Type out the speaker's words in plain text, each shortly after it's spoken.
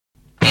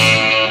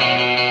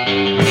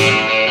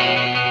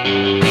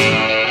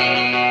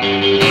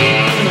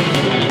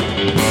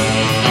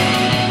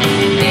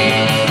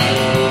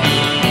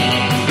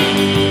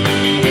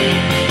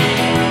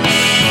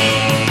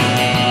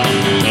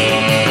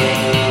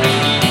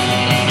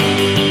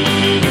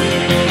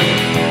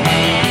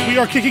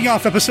kicking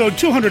off episode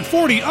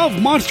 240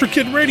 of Monster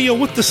Kid Radio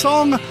with the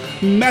song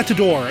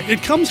Matador.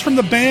 It comes from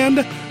the band,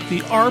 the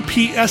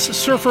RPS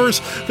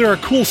Surfers. They're a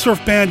cool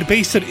surf band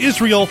based in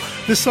Israel.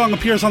 This song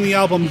appears on the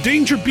album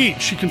Danger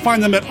Beach. You can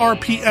find them at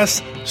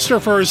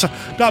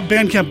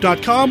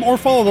rpssurfers.bandcamp.com or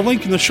follow the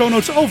link in the show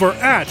notes over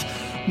at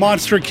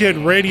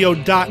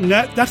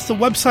monsterkidradio.net. That's the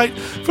website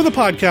for the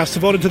podcast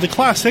devoted to the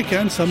classic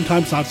and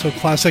sometimes not so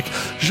classic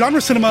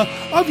genre cinema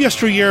of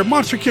yesteryear.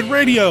 Monster Kid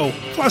Radio,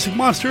 classic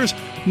monsters,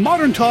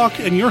 modern talk,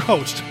 and your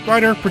host,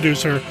 writer,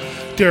 producer,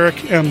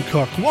 Derek M.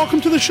 Cook.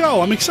 Welcome to the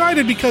show. I'm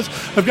excited because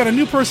I've got a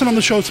new person on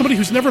the show, somebody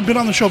who's never been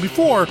on the show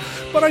before,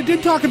 but I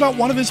did talk about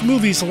one of his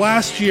movies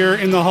last year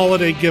in the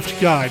Holiday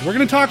Gift Guide. We're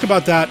going to talk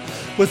about that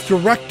with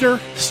director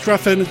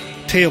Stephen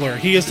Taylor.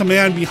 He is the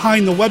man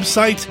behind the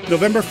website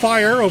November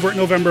Fire over at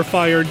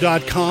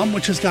novemberfire.com,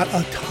 which has got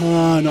a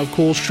ton of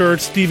cool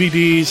shirts,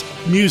 DVDs,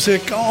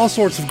 music, all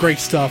sorts of great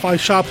stuff. I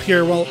shop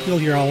here. Well, you'll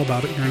hear all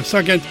about it here in a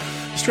second.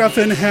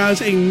 Stephen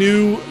has a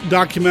new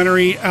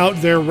documentary out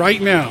there right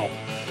now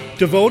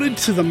devoted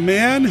to the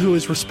man who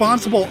is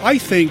responsible, I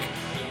think,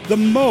 the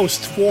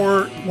most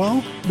for,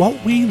 well,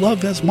 what we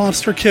love as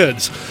monster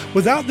kids.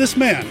 Without this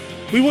man,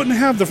 we wouldn't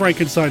have the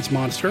Frankenstein's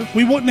monster.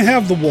 We wouldn't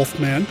have the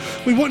Wolfman.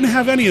 We wouldn't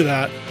have any of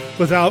that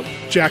without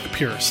Jack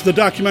Pierce. The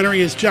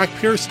documentary is Jack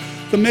Pierce,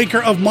 the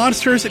maker of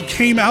Monsters. It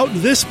came out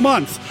this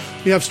month.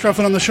 We have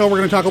Stephen on the show. We're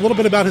going to talk a little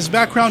bit about his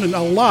background and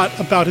a lot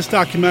about his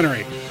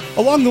documentary.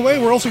 Along the way,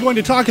 we're also going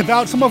to talk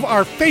about some of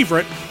our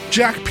favorite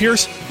Jack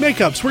Pierce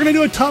makeups. We're going to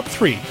do a top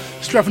 3.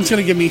 Stephen's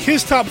going to give me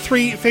his top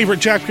 3 favorite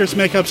Jack Pierce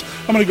makeups.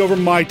 I'm going to go over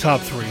my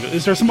top 3.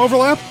 Is there some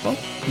overlap? Well,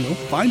 you'll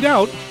find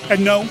out.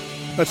 And no,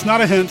 that's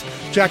not a hint.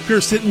 Jack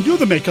Pierce didn't do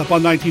the makeup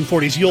on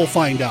 1940s. You'll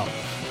find out.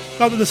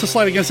 Not that this is a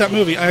slight against that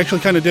movie. I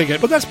actually kind of dig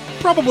it. But that's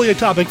probably a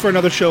topic for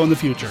another show in the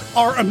future.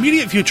 Our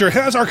immediate future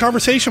has our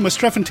conversation with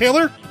Stephen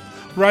Taylor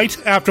right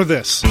after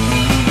this. A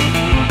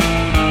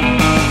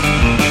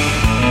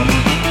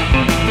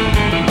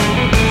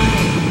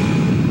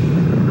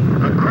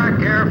crack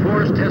Air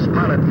Force test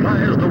pilot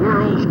flies the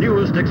world's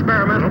newest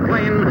experimental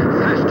plane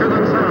faster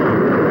than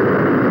sound.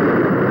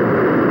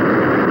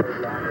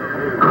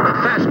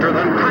 Faster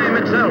than time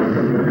itself,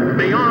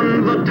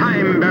 beyond the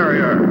time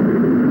barrier.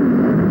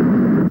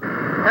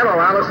 Hello,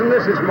 Allison.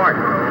 This is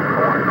Martin.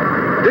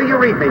 Do you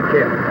read me,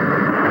 kid?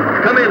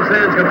 Come in,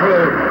 Sands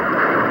Control.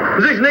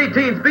 Position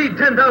 18, speed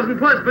 10,000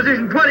 plus.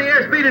 Position 20,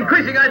 airspeed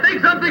increasing. I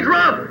think something's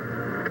wrong.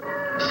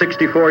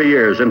 64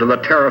 years into the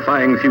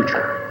terrifying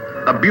future.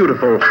 A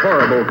beautiful,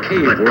 horrible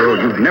cave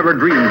world you've never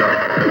dreamed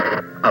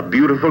of. A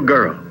beautiful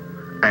girl.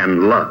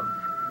 And love.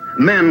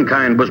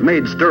 Mankind was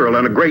made sterile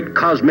in a great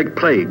cosmic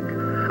plague.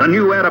 A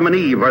new Adam and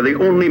Eve are the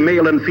only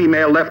male and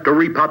female left to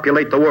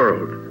repopulate the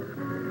world.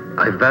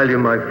 I value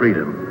my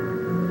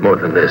freedom more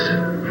than this.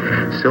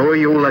 So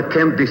you'll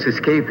attempt this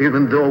escape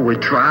even though we'll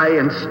try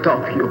and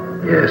stop you?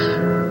 Yes.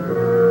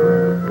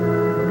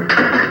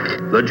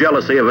 The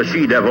jealousy of a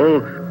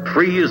she-devil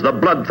frees the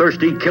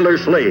bloodthirsty killer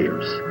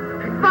slaves.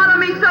 Follow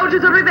me,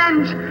 soldiers of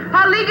revenge.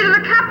 I'll lead you to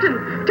the captain,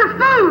 to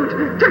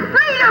food, to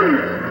freedom.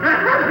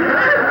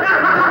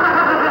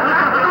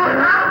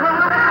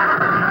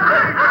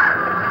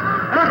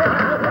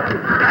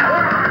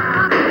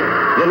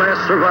 The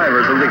last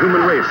survivors of the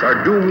human race are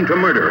doomed to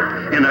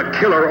murder in a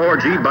killer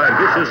orgy by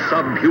vicious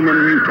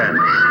subhuman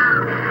mutants.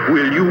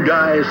 Will you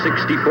die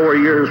 64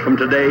 years from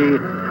today?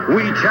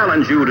 We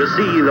challenge you to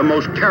see the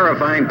most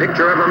terrifying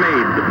picture ever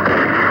made.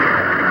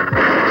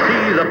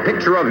 See the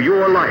picture of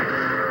your life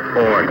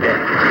or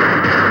death.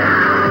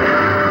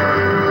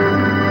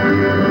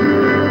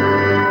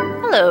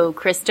 Hello,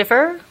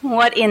 Christopher.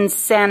 What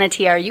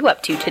insanity are you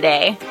up to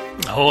today?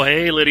 Oh,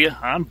 hey, Lydia.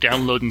 I'm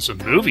downloading some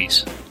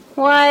movies.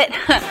 What?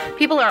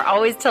 People are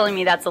always telling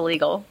me that's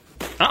illegal.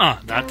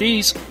 Not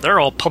these. They're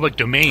all public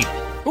domain.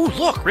 Oh,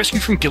 look, Rescue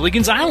from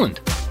Gilligan's Island.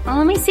 Well,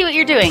 let me see what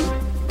you're doing.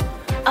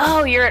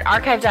 Oh, you're at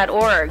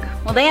archive.org.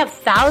 Well, they have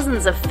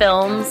thousands of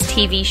films,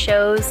 TV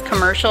shows,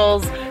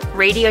 commercials,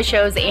 radio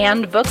shows,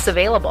 and books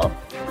available.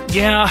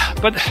 Yeah,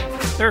 but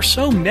there are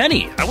so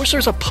many. I wish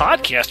there's a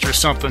podcast or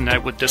something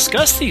that would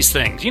discuss these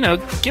things. You know,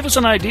 give us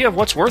an idea of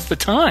what's worth the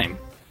time.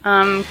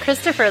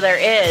 Christopher, there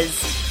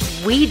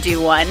is. We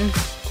do one.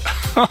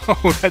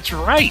 Oh, that's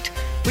right.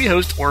 We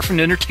host Orphan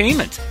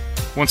Entertainment.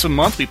 Once a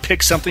month, we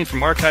pick something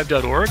from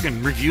archive.org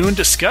and review and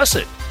discuss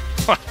it.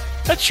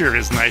 That sure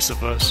is nice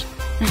of us.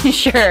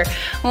 Sure.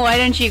 Why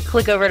don't you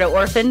click over to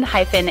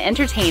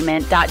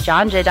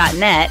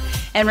orphan-entertainment.janja.net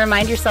and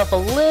remind yourself a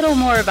little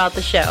more about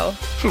the show.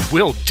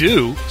 Will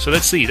do. So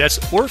let's see. That's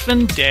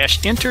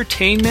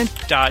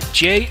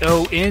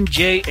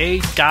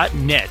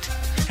orphan-entertainment.jonja.net.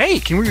 Hey,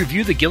 can we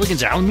review the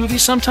Gilligan's Island movie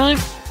sometime?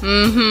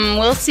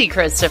 We'll see,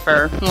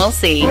 Christopher. We'll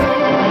see.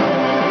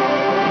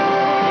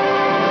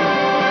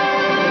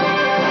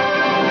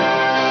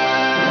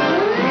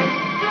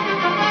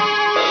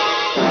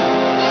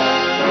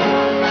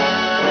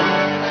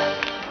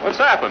 What's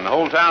happened? The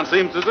whole town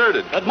seems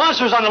deserted. That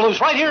monster's on the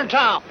loose right here in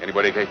town.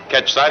 Anybody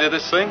catch sight of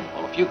this thing?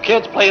 Well, a few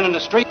kids playing in the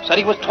street said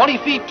he was 20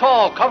 feet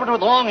tall, covered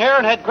with long hair,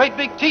 and had great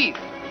big teeth.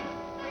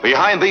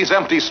 Behind these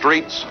empty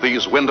streets,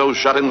 these windows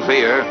shut in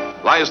fear,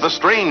 lies the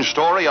strange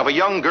story of a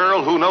young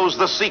girl who knows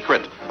the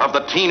secret of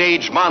the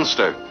teenage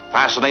monster.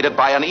 Fascinated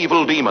by an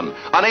evil demon,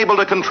 unable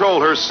to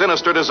control her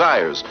sinister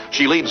desires,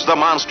 she leads the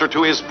monster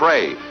to his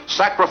prey,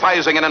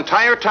 sacrificing an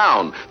entire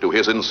town to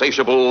his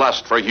insatiable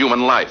lust for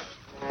human life.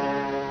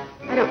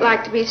 I don't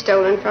like to be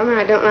stolen from, and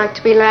I don't like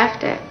to be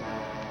laughed at.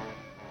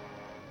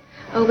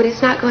 Oh, but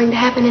it's not going to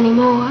happen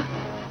anymore,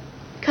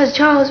 because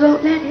Charles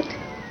won't let it.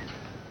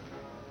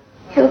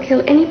 He'll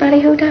kill anybody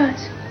who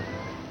does.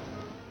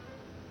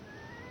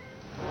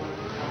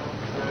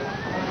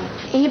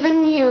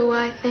 Even you,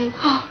 I think.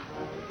 Oh.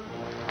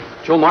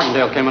 Joe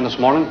Martindale came in this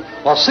morning,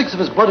 lost 6 of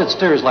his blooded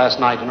steers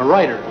last night, and a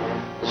rider.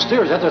 The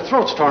steers had their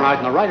throats torn out,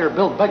 and the rider,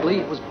 Bill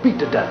Begley, was beat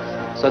to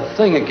death. It's that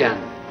thing again.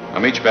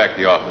 I'll meet you back at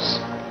the office.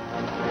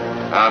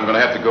 I'm going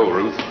to have to go,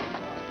 Ruth.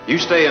 You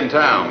stay in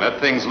town. That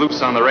thing's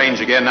loose on the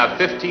range again, not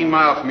 15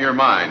 miles from your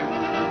mine.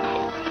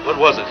 What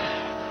was it?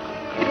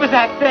 It was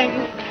that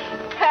thing.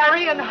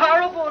 Hairy and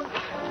horrible.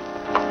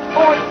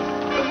 Oh, it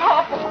was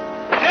awful.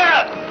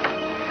 Sheriff!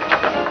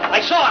 I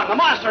saw him, the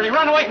monster, and he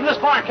ran away from this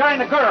barn carrying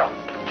the girl.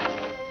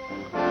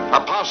 A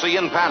posse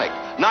in panic,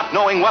 not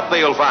knowing what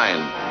they'll find.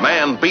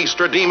 Man, beast,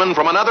 or demon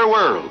from another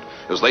world,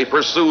 as they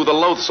pursue the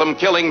loathsome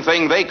killing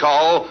thing they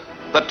call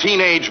the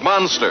teenage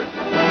monster.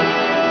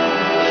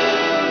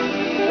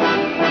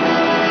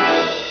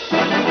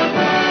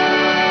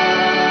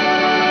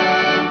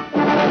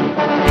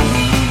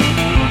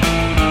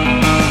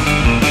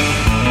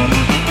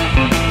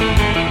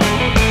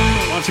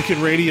 Kid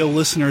Radio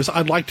listeners,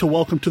 I'd like to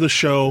welcome to the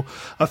show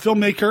a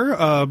filmmaker,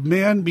 a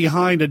man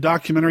behind a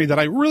documentary that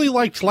I really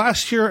liked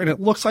last year, and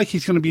it looks like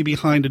he's going to be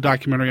behind a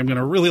documentary I'm going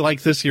to really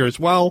like this year as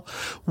well.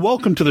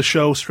 Welcome to the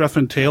show,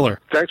 Stephen Taylor.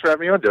 Thanks for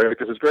having me on, Derek.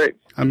 This is great.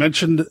 I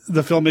mentioned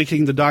the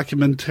filmmaking, the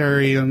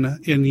documentary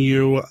in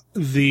you.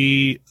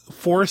 The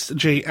Forrest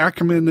J.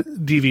 Ackerman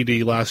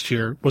DVD last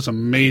year was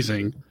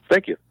amazing.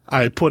 Thank you.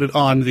 I put it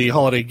on the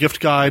holiday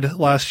gift guide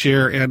last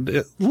year, and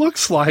it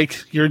looks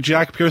like your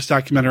Jack Pierce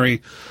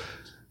documentary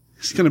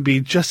is going to be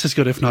just as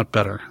good, if not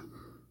better.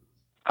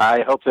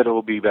 I hope that it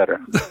will be better.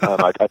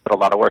 I put a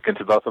lot of work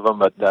into both of them,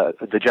 but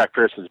the Jack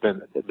Pierce has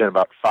been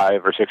about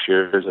 5 or 6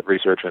 years of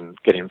research and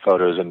getting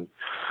photos and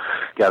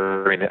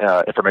gathering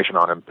information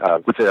on him.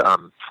 With the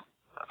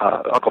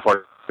Uncle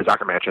Forrest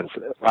Dr. Mansions,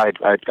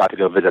 I got to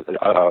go visit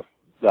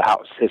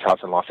his house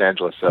in Los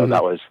Angeles, so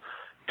that was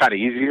kind of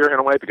easier in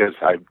a way because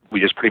we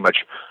just pretty much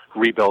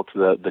rebuilt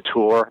the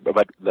tour,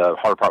 but the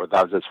hard part with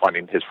that was just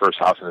finding his first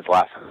house and his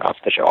last house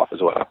to show off as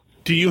well.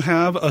 Do you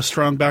have a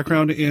strong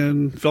background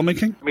in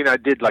filmmaking? I mean, I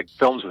did like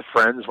films with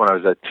friends when I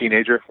was a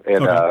teenager,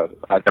 and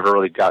I never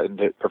really got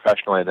into it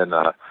professionally. And then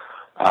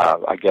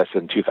I guess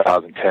in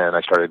 2010,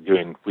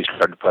 we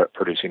started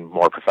producing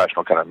more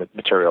professional kind of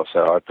material.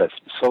 So I've been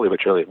slowly but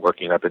surely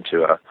working up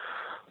into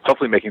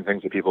hopefully making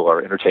things that people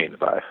are entertained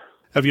by.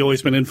 Have you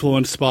always been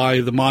influenced by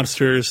the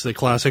monsters, the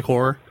classic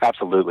horror?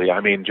 Absolutely.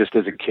 I mean, just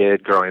as a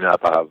kid growing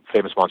up,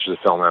 Famous Monsters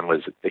of Filmland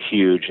was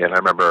huge, and I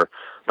remember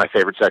my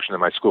favorite section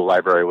in my school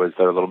library was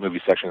the little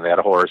movie section. They had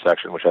a horror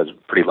section, which I was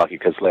pretty lucky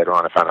because later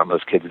on I found out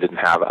most kids didn't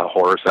have a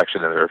horror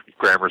section in their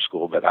grammar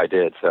school, but I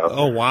did. So,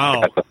 oh,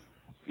 wow.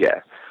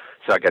 Yeah.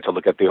 So I got to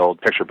look at the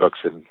old picture books,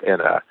 and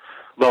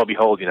lo and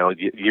behold,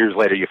 years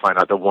later you find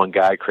out that one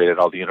guy created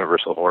all the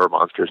Universal horror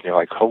monsters, and you're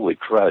like, holy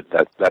crud,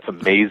 that's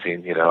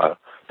amazing,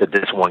 that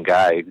this one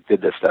guy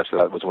did this stuff. So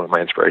that was one of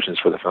my inspirations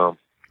for the film.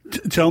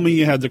 Tell me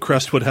you had the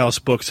Crestwood House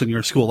books in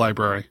your school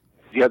library.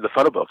 You had the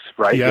photo books,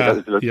 right?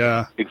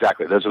 Yeah.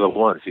 Exactly. Those are the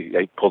ones.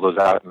 They pull those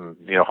out and,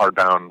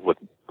 hardbound with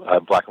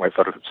black and white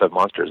photos of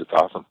monsters. It's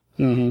awesome.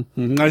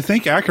 Mm-hmm. I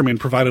think Ackerman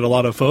provided a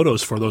lot of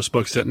photos for those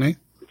books, didn't he?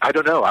 I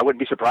don't know. I wouldn't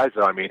be surprised,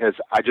 though. I mean,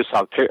 I just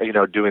saw,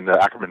 doing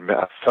the Ackerman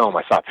film,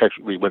 I saw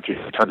pictures. We went through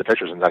tons of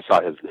pictures, and I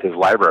saw his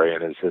library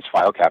and his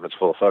file cabinets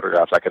full of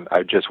photographs.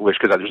 I just wish,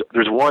 because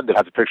there's one that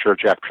has a picture of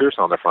Jack Pierce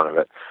on the front of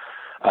it.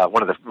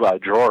 One of the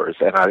drawers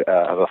of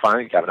a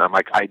filing cabinet. I'm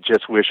like, I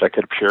just wish I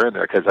could appear in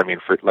there because, I mean,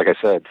 like I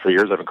said, for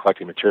years I've been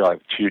collecting material. I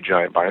have 2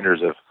 giant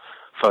binders of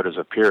photos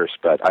of Pierce,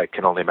 but I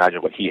can only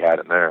imagine what he had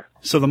in there.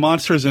 So the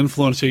monsters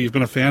influenced you. You've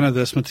been a fan of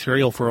this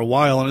material for a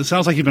while, and it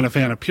sounds like you've been a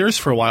fan of Pierce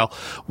for a while.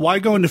 Why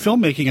go into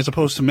filmmaking as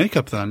opposed to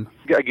makeup then?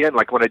 Again,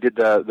 like when I did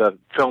the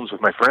films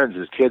with my friends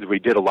as kids, we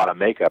did a lot of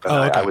makeup, and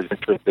I was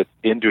interested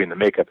in doing the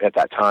makeup at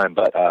that time,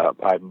 but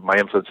my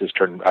influences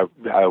turned,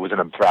 I was in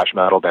a thrash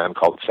metal band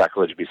called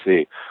Sacrilege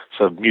BC,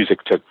 so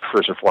music took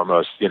first and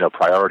foremost,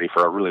 priority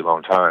for a really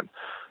long time.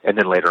 And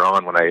then later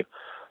on when I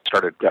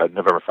started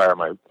November Fire,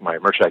 my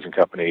merchandising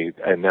company,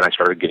 and then I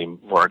started getting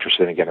more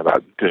interested again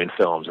about doing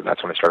films, and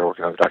that's when I started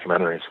working on the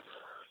documentaries.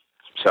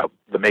 So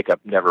the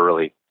makeup never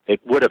really, it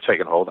would have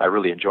taken hold. I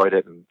really enjoyed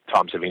it, and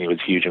Tom Savini was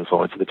a huge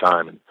influence at the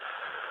time, and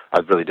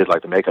I really did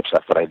like the makeup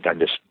stuff, but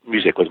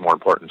music was more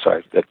important,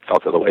 so that fell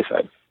to the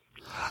wayside.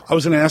 I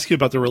was going to ask you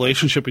about the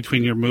relationship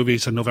between your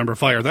movies and November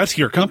Fire. That's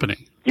your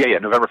company. Yeah.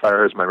 November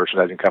Fire is my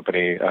merchandising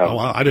company. Oh,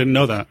 wow. I didn't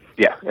know that.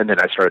 Yeah, and then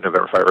I started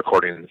November Fire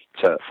Recordings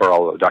for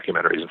all the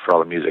documentaries and for all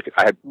the music.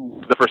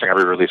 The first thing I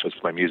ever released was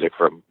my music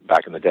from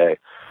back in the day.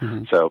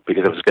 Mm-hmm. So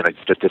because it was going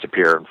to just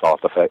disappear and fall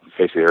off the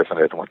face of the earth, and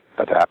I didn't want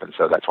that to happen.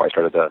 So that's why I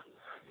started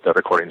the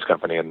recordings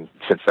company. And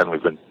since then, we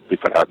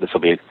put out, this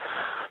will be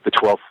the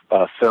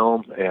 12th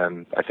film,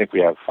 and I think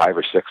we have 5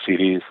 or 6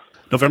 CDs.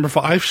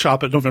 I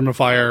shop at November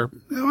Fire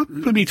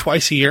maybe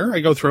twice a year. I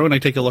go through and I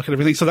take a look at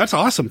everything. So that's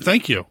awesome.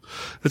 Thank you.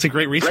 That's a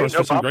great resource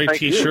for some great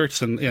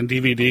T-shirts and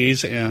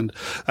DVDs. And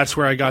that's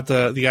where I got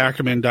the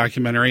Ackerman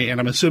documentary.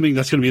 And I'm assuming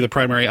that's going to be the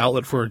primary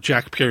outlet for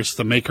Jack Pierce,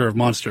 the maker of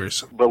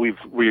Monsters. But we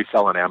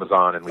sell on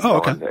Amazon and we sell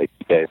on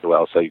eBay as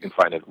well, so you can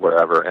find it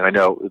wherever. And I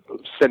know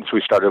since we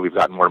started, we've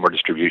gotten more and more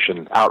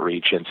distribution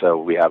outreach. And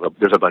so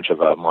there's a bunch of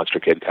Monster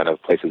Kid kind of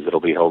places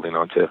that'll be holding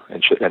on to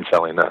and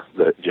selling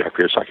the Jack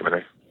Pierce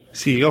documentary.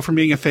 See, you go from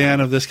being a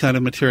fan of this kind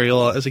of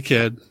material as a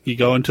kid, you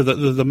go into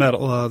the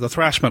metal, the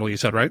thrash metal, you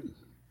said, right?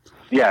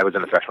 Yeah, I was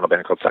in a thrash metal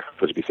band called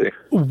Sacrilege BC.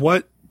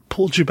 What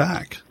pulled you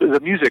back? The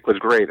music was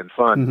great and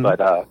fun,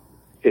 but at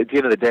the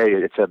end of the day,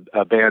 it's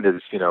a band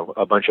is,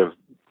 a bunch of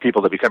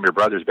people that become your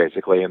brothers,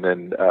 basically, and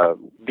then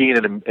being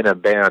in a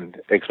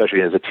band,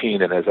 especially as a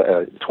teen and as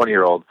a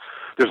 20-year-old,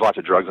 there's lots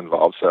of drugs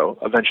involved, so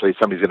eventually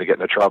somebody's going to get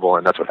into trouble,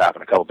 and that's what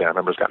happened. A couple band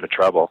members got into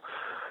trouble.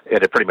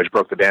 And it pretty much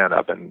broke the band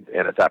up, and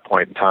at that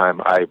point in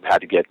time, I had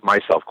to get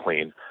myself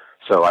clean.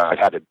 So I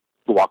had to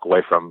walk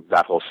away from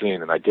that whole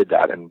scene, and I did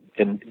that. And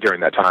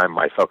during that time,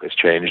 my focus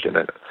changed, and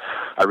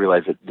I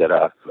realized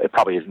that it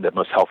probably isn't the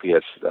most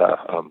healthiest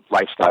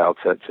lifestyle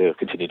to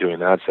continue doing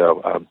that.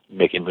 So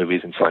making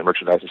movies and selling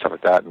merchandise and stuff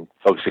like that, and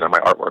focusing on my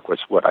artwork was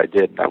what I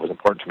did, and that was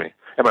important to me.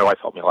 And my wife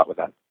helped me a lot with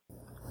that.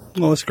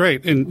 Well, that's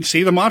great. And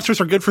see, the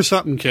monsters are good for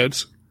something,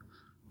 kids.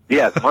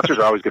 Yeah, the monsters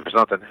are always good for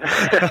something.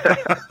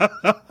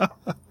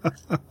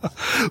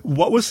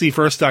 What was the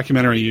first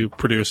documentary you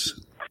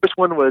produced? This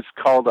one was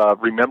called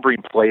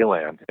Remembering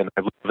Playland, and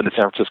I live in the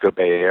San Francisco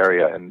Bay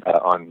Area, and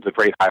on the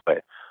Great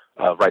Highway,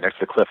 right next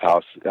to the Cliff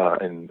House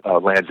in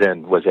Land's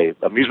End, was a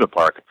amusement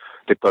park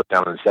that closed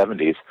down in the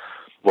 70s.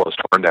 Well, it was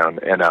torn down,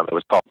 and it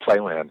was called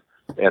Playland.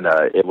 And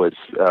it was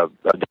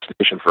a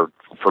destination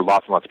for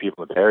lots and lots of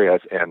people in the Bay Area,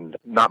 and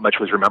not much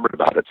was remembered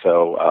about it.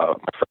 So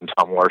my friend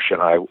Tom Warsh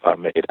and I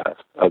made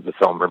the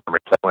film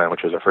Remembering Playland,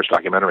 which was our first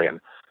documentary, and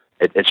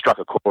it struck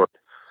a chord,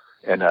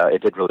 and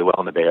it did really well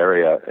in the Bay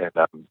Area.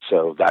 And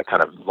so that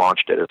kind of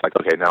launched it. It's like,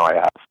 okay, now I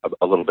have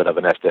a little bit of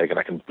a nest egg,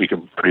 and we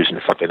can produce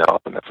into something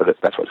else, and that's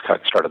what kind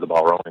of started the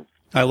ball rolling.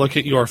 I look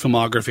at your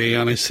filmography,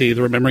 and I see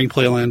the Remembering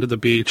Playland at the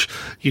beach.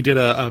 You did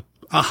a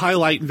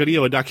highlight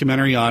video, a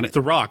documentary on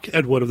The Rock,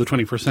 Ed Wood of the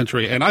 21st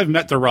Century. And I've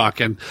met The Rock,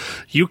 and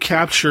you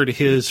captured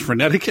his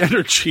frenetic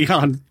energy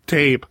on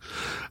tape.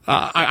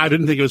 I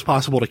didn't think it was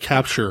possible to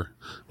capture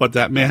what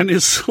that man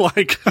is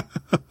like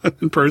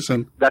in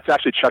person. That's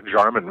actually Chuck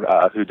Jarman,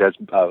 who does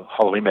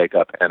Halloween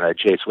makeup, and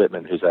Jace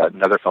Whitman, who's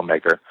another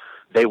filmmaker.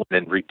 They went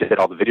and did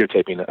all the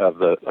videotaping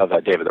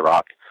of David the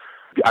Rock.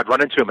 I'd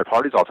run into him at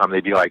parties all the time.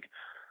 They'd be like,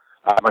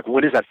 I'm like,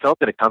 when is that film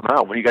going to come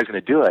out? When are you guys going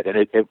to do it? And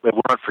it went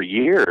on for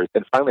years.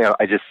 And finally,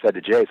 I just said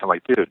to Jace, I'm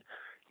like, dude,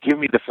 give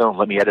me the film.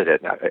 Let me edit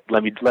it.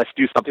 Let's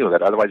do something with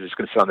it. Otherwise, it's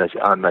going to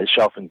sit on my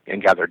shelf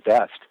and gather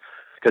dust.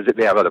 Because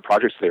they have other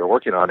projects they were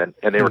working on, and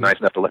they were nice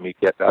enough to let me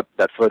get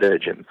that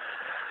footage. And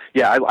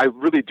yeah, I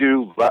really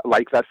do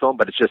like that film.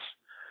 But it's just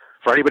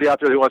for anybody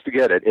out there who wants to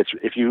get it. It's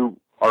if you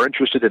are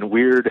interested in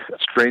weird,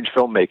 strange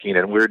filmmaking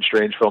and weird,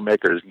 strange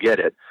filmmakers, get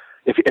it.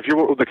 If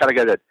you're the kind of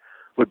guy that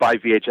would buy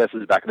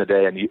VHSs back in the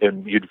day,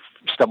 and you'd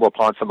stumble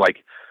upon some like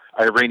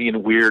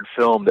Iranian weird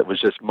film that was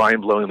just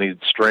mind-blowingly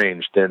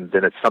strange, then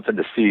it's something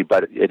to see.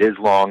 But it is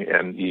long,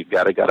 and you've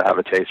got to have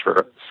a taste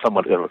for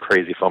somewhat of a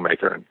crazy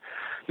filmmaker, and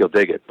you'll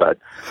dig it. But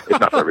it's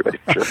not for everybody,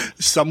 for sure.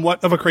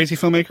 Somewhat of a crazy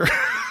filmmaker.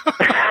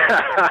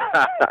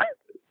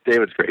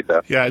 David's great,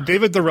 though. Yeah,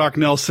 David the Rock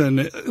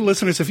Nelson.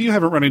 Listeners, if you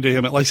haven't run into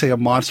him at, like, say, a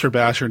Monster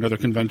Bash or another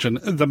convention,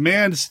 the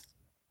man's,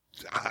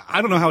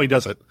 I don't know how he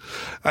does it.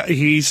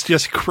 He's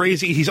just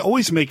crazy. He's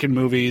always making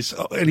movies,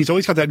 and he's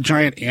always got that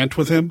giant ant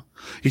with him.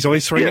 He's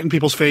always throwing it in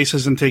people's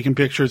faces and taking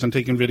pictures and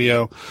taking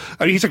video.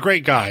 I mean, he's a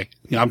great guy.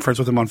 I'm friends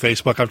with him on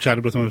Facebook. I've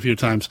chatted with him a few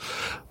times.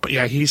 But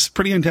yeah, he's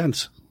pretty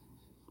intense.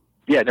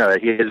 Yeah, no,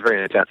 he is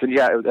very intense. And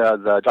yeah,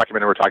 the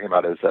documentary we're talking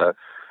about is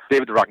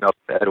David the Rock Nelson,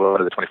 Ed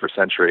Wood of the 21st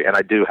Century. And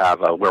I do have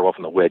Werewolf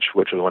and the Witch,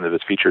 which is one of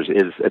his features.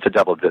 It's a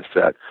double disc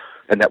set,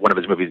 and that one of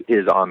his movies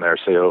is on there.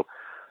 So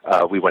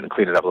we went and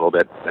cleaned it up a little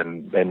bit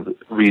and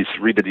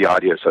redid the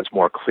audio so it's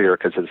more clear,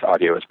 because his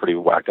audio is pretty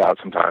whacked out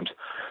sometimes.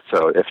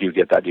 So if you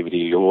get that DVD,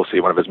 you will see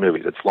one of his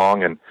movies. It's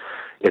long and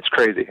it's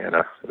crazy, and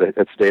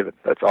it's David.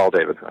 That's all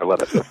David. I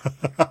love it.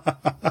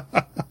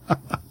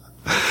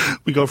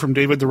 We go from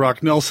David the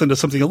Rock Nelson to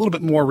something a little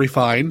bit more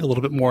refined, a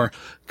little bit more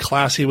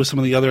classy with some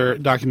of the other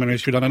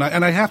documentaries you've done.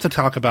 And I have to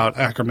talk about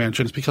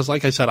Ackermansions because,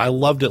 like I said, I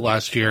loved it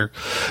last year.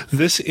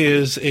 This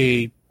is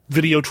a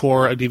video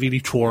tour, a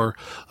DVD tour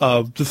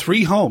of the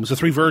three homes, the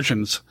three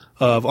versions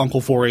of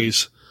Uncle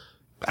Forey's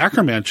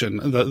Acker Mansion,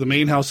 the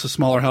main house, the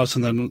smaller house,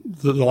 and then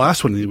the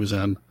last one he was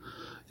in.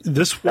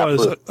 This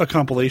was a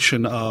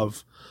compilation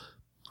of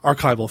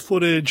archival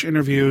footage,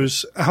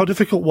 interviews. How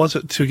difficult was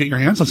it to get your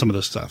hands on some of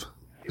this stuff?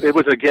 It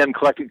was, again,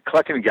 collecting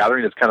and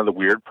gathering is kind of the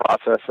weird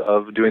process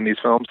of doing these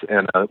films.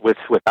 And with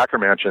Acker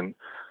Mansion,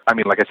 I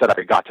mean, like I said,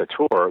 I got to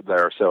tour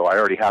there, so I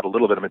already had a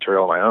little bit of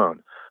material of my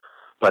own.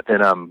 But then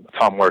Tom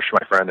Warsh,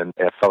 my friend and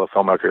a fellow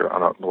filmmaker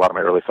on a lot of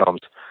my early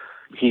films,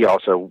 he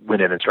also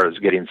went in and started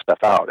getting stuff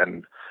out.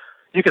 And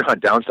you can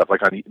hunt down stuff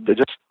like on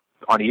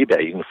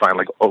eBay. You can find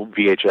like old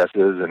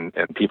VHSs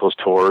and people's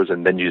tours,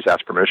 and then you just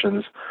ask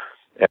permissions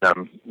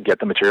and get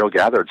the material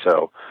gathered.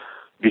 So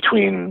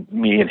between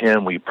me and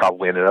him, we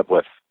probably ended up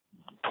with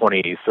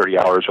 20, 30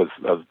 hours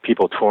of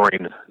people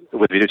touring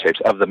with videotapes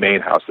of the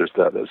main house. There's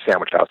the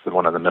sandwich house, the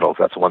one in the middle.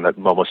 That's the one that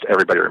almost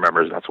everybody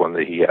remembers. That's one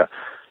that he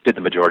did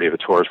the majority of the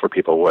tours for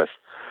people with.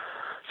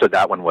 So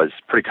that one was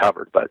pretty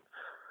covered. But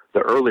the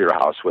earlier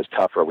house was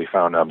tougher. We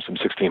found some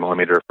 16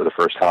 millimeter for the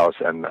first house,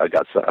 and I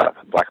got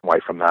black and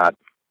white from that.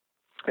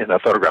 And the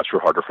photographs were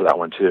harder for that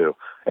one too.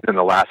 And then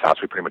the last house,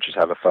 we pretty much just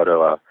have a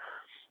photo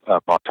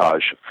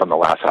montage from the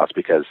last house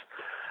because,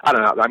 I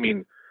don't know, I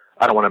mean,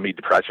 I don't want to be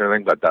depressed or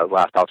anything, but that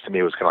last house to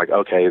me was kind of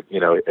like, okay, you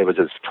know, it was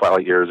his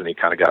twilight years, and he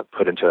kind of got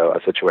put into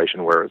a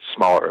situation where it's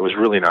smaller. It was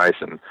really nice,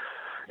 and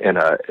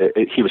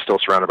he was still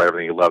surrounded by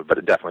everything he loved, but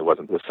it definitely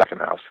wasn't the second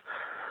house.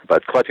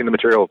 But collecting the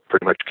material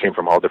pretty much came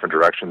from all different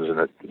directions,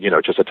 and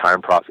just a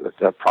process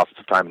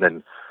of time. And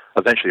then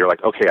eventually you're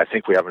like, okay, I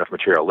think we have enough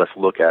material. Let's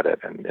look at it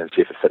and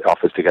see if it all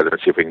fits together and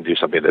see if we can do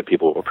something that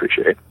people will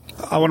appreciate.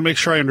 I want to make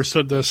sure I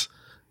understood this.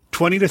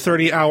 20 to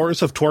 30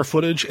 hours of tour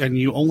footage, and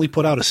you only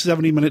put out a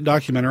 70-minute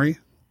documentary?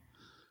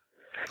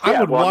 I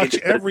would watch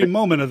every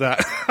moment of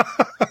that.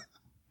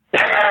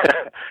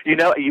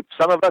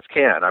 Some of us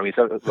can. I mean,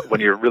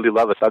 when you really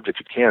love a subject,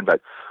 you can.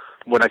 But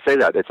when I say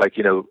that, it's like,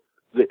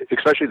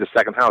 especially the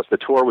second house, the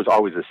tour was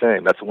always the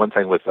same. That's the one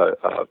thing with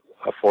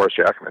Forrest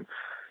Ackerman.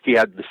 He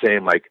had the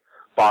same,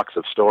 box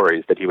of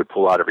stories that he would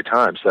pull out every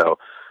time. So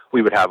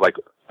we would have,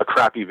 a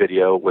crappy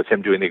video with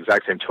him doing the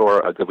exact same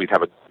tour that we'd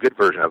have a good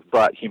version of,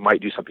 but he might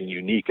do something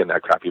unique in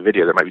that crappy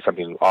video. There might be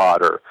something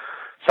odd or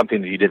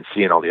something that you didn't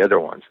see in all the other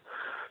ones.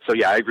 So,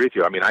 yeah, I agree with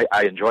you. I mean,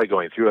 I enjoy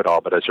going through it all,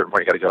 but at a certain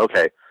point you got to go,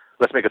 okay,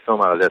 let's make a film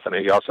out of this. I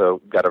mean, you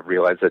also got to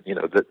realize that,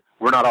 that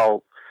we're not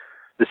all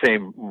the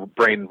same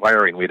brain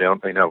wiring. We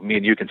don't, me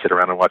and you can sit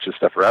around and watch this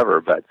stuff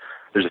forever, but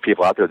there's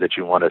people out there that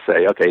you want to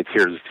say, okay,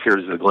 here's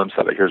a glimpse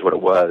of it, here's what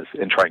it was,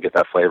 and try and get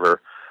that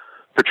flavor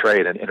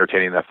portrayed and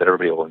entertaining enough that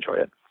everybody will enjoy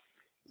it.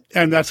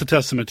 And that's a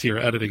testament to your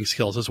editing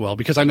skills as well,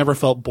 because I never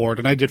felt bored,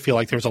 and I did feel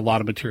like there was a lot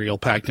of material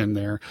packed in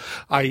there.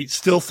 I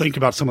still think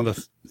about some of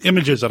the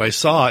images that I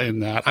saw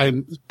in that.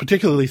 I'm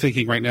particularly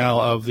thinking right now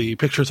of the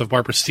pictures of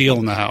Barbara Steele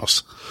in the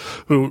house,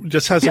 who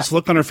just has this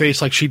look on her face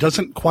like she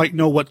doesn't quite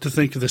know what to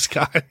think of this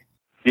guy.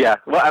 Yeah,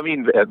 well, I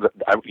mean,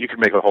 you could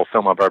make a whole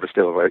film on Barbara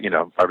Steele.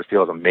 Barbara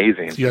Steele is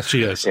amazing. Yes,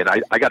 she is. And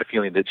I got a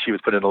feeling that she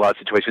was put in a lot of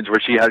situations where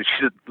she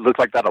looked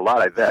like that a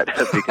lot, I bet,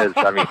 because,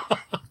 I mean...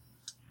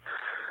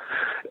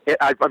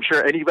 I'm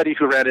sure anybody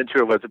who ran into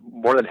her was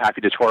more than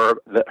happy to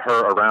tour her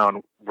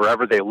around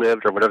wherever they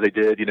lived or whatever they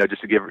did,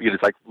 just to give her,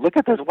 it's like, look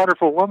at this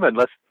wonderful woman.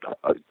 Let's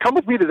come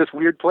with me to this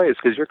weird place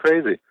because you're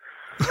crazy.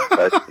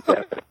 But,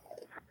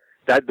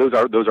 those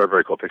are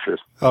very cool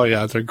pictures. Oh,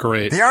 yeah, they're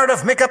great. The art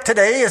of makeup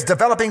today is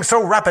developing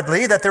so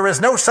rapidly that there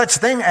is no such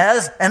thing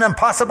as an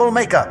impossible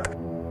makeup.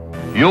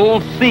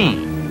 You'll see,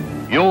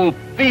 you'll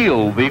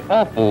feel the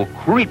awful,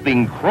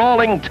 creeping,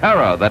 crawling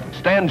terror that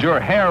stands your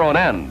hair on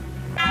end.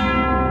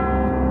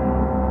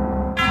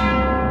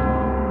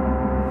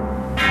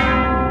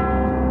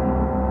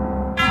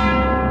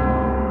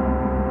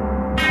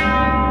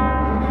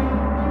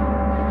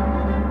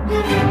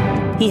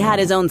 He had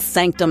his own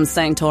sanctum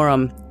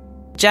sanctorum.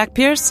 Jack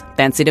Pierce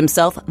fancied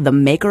himself the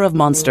maker of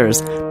monsters.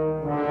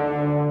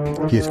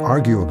 He is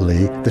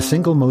arguably the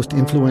single most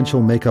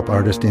influential makeup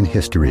artist in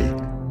history.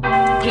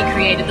 He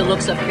created the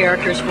looks of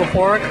characters for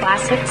horror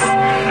classics,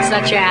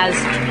 such as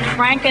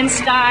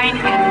Frankenstein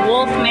and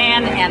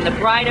Wolfman and The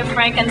Bride of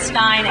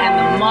Frankenstein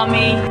and The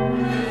Mummy.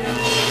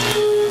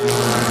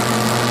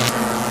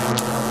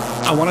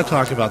 I want to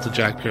talk about the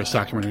Jack Pierce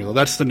documentary, though.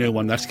 That's the new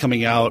one. That's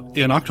coming out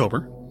in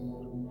October.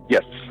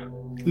 Yes.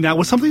 Now,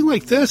 with something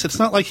like this, it's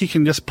not like you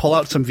can just pull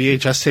out some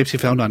VHS tapes you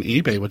found on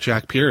eBay with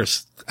Jack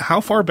Pierce. How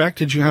far back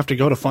did you have to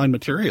go to find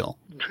material?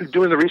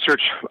 Doing the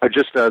research,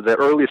 the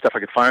earliest stuff I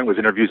could find was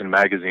interviews in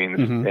magazines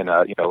and,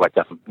 like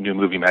the new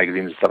movie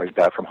magazines and stuff like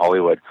that from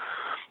Hollywood.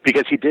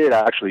 Because he did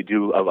actually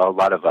do a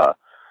lot of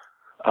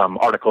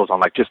articles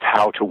on, just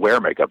how to wear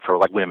makeup for,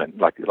 women.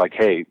 Like,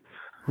 hey,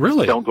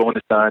 really? Don't go in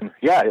the sun.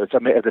 Yeah,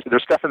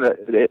 there's stuff in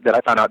that I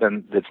found out,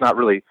 and it's not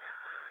really...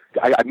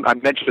 I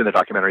mentioned in the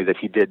documentary that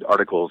he did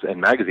articles in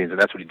magazines,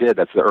 and that's what he did.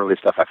 That's the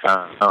earliest stuff I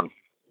found.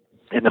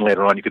 And then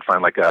later on, you could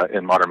find,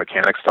 in Modern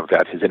Mechanics, stuff like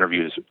that, his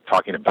interviews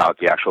talking about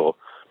the actual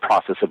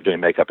process of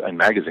doing makeup in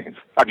magazines.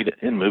 I mean,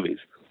 in movies.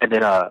 And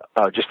then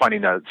just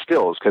finding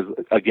stills, because,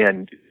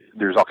 again,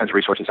 there's all kinds of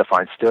resources to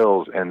find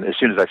stills. And as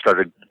soon as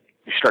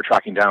you start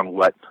tracking down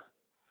what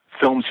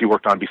films he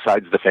worked on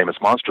besides the famous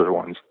monster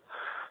ones,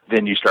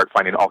 then you start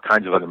finding all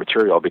kinds of other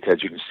material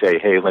because you can say,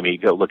 hey, let me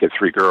go look at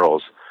 3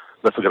 girls.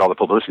 Let's look at all the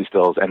publicity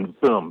stills, and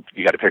boom,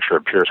 you got a picture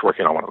of Pierce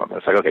working on one of them.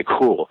 It's like, okay,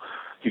 cool.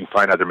 You can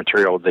find other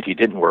material that he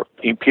didn't work.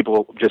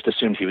 People just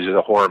assumed he was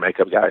a horror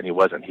makeup guy, and he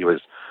wasn't. He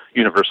was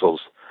Universal's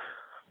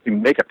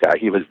makeup guy.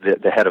 He was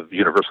the head of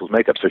Universal's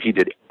makeup, so he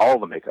did all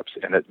the makeups,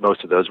 and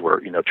most of those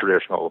were,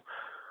 traditional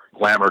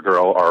glamour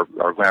girl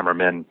or glamour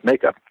men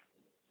makeup.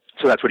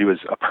 So that's what he was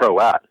a pro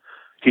at.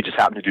 He just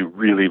happened to do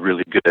really,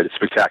 really good,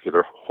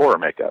 spectacular horror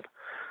makeup.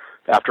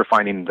 After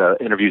finding the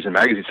interviews in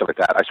magazines, stuff like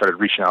that, I started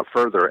reaching out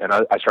further, and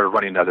I started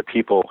running into other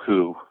people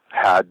who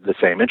had the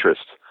same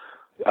interests.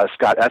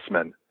 Scott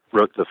Essman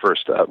wrote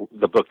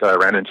the book that I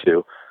ran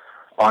into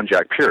on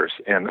Jack Pierce,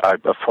 and I,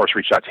 of course,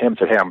 reached out to him and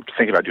said, hey, I'm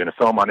thinking about doing a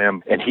film on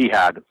him, and he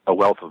had a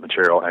wealth of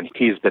material, and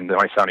he's been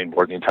my sounding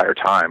board the entire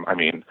time. I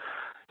mean,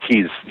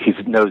 he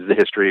knows the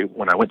history.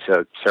 When I went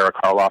to Sarah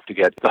Karloff to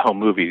get the home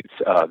movies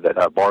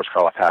that Boris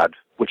Karloff had,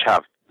 which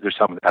there's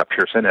some that have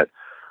Pierce in it,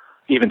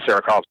 even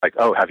Sarah Karloff's like,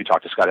 oh, have you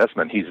talked to Scott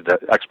Essman? He's the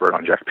expert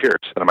on Jack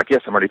Pierce. And I'm like,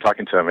 yes, I'm already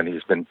talking to him, and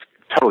he's been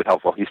totally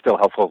helpful. He's still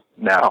helpful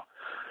now.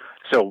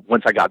 So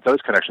once I got those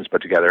connections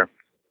put together,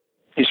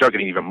 he started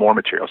getting even more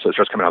material, so it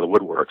starts coming out of the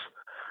woodworks.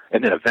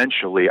 And then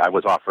eventually I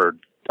was offered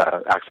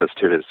access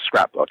to his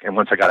scrapbook. And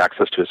once I got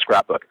access to his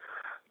scrapbook,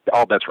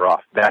 all bets were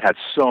off. That had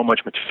so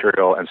much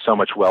material and so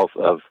much wealth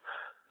of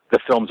the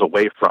films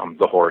away from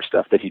the horror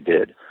stuff that he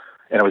did.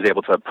 And I was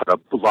able to put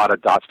a lot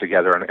of dots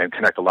together and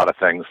connect a lot of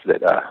things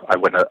that I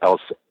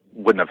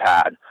wouldn't have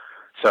had.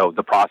 So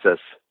the process,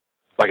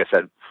 like I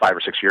said, 5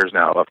 or 6 years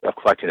now of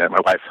collecting it.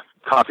 My wife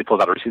constantly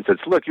pulls out a receipt and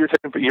says, look,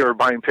 you're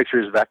buying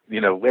pictures back,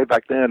 way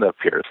back then of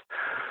Pierce.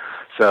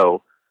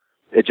 So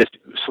it just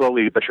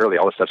slowly but surely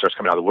all this stuff starts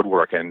coming out of the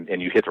woodwork, and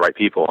you hit the right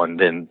people, and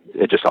then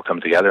it just all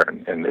comes together,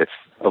 and it's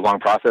a long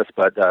process,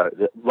 but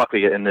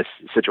luckily in this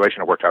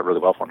situation it worked out really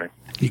well for me.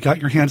 You got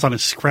your hands on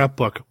his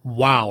scrapbook.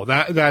 Wow,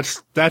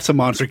 that's a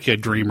Monster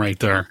Kid dream right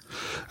there.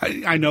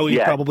 I know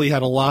you probably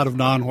had a lot of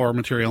non-horror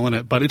material in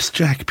it, but it's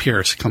Jack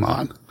Pierce. Come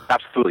on.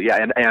 Absolutely, yeah.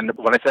 And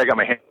when I say I got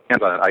my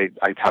hands on it,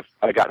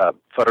 I got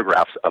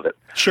photographs of it.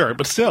 Sure,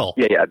 but still.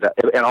 Yeah.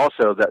 And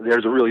also,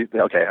 there's a really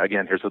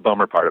again. Here's the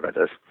bummer part about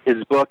this.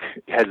 His book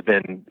has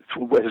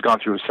gone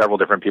through several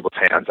different people's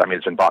hands. I mean,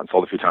 it's been bought and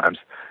sold a few times,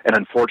 and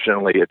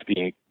unfortunately,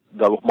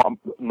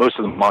 most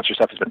of the monster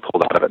stuff has been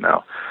pulled out of it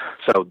now.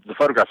 So the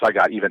photographs I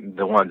got, even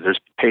the ones,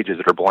 there's pages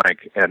that are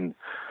blank and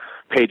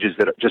pages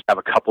that just have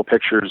a couple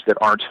pictures that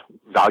aren't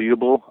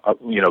valuable,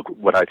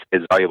 what I say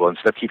is valuable.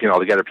 Instead of keeping it all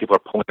together, people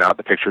are pulling out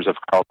the pictures of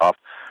Karloff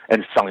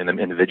and selling them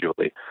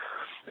individually.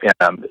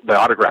 And the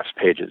autographs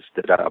pages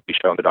that we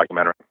show in the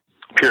documentary,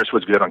 Pierce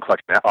was good on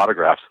collecting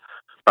autographs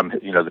from,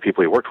 the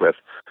people he worked with.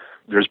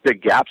 There's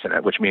big gaps in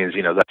it, which means,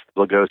 that's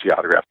the Lugosi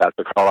autograph, that's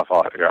the Karloff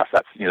autograph,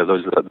 that's,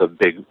 those are the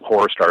big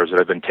horror stars that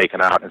have been taken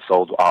out and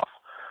sold off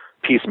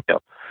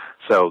piecemeal.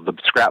 So the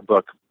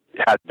scrapbook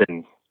has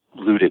been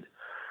looted.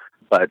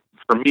 But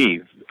for me,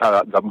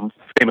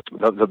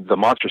 the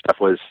monster stuff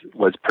was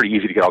pretty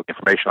easy to get all the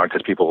information on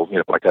because people,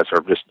 like us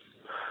are just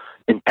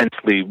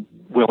intensely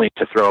willing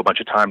to throw a bunch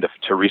of time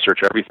to research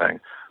everything.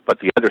 But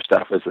the other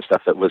stuff is the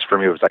stuff that was, for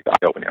me, was like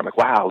eye-opening. I'm like,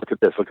 wow, look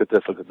at this, look at this,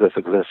 look at this,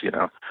 look at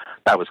this,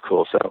 That was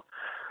cool. So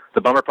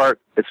the bummer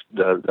part, it's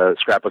the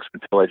scrapbook's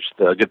been pillaged.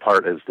 The good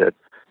part is that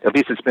at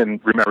least it's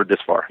been remembered this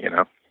far,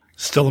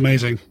 Still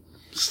amazing.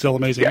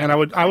 Yeah.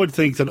 And I would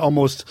think that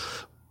almost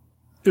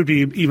it would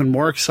be even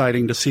more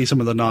exciting to see some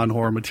of the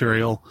non-horror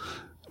material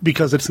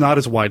because it's not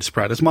as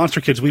widespread. As Monster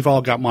Kids, we've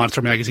all got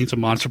monster magazines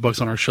and monster books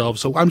on our shelves,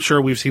 so I'm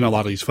sure we've seen a lot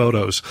of these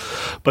photos.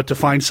 But to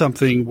find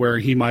something where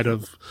he might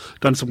have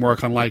done some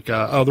work on like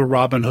the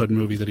Robin Hood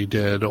movie that he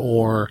did,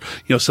 or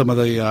some of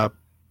the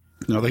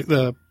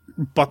the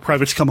Buck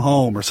Privates Come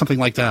Home or something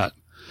like that.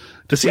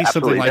 To see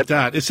something like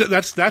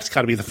that's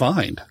got to be the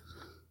find.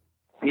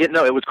 Yeah,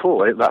 no, it was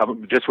cool.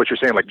 Just what you're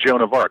saying, like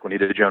Joan of Arc, when he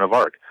did Joan of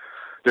Arc.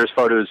 There's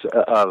photos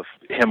of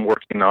him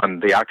working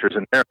on the actors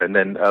in there, and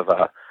then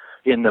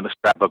in the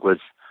scrapbook was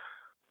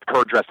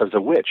her dressed as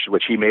a witch,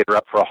 which he made her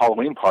up for a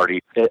Halloween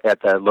party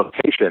at the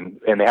location,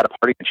 and they had a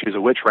party, and she was a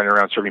witch running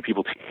around serving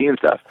people tea and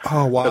stuff.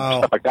 Oh, wow. So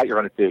stuff like that you're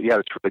running into. Yeah,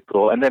 it's really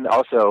cool. And then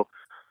also,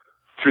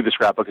 through the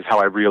scrapbook is how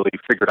I really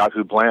figured out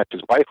who Blanche,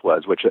 his wife,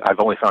 was, which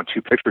I've only found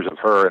 2 pictures of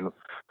her, and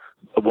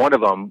one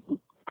of them,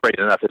 great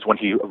enough, is when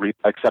he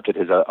accepted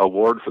his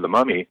award for The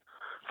Mummy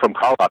from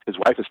Karloff. His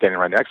wife is standing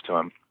right next to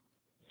him.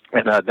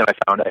 And then I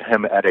found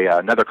him at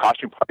another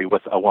costume party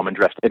with a woman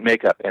dressed in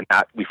makeup, and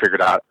that we figured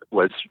out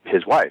was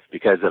his wife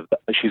because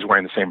she's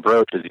wearing the same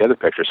brooch as the other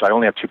picture. So I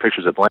only have 2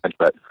 pictures of Blanche,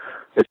 but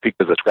it's because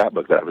of the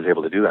scrapbook that I was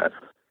able to do that.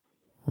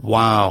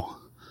 Wow.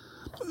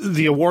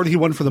 The award he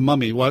won for The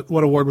Mummy, what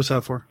award was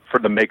that for?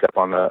 For the makeup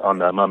on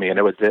the Mummy, and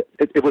it was a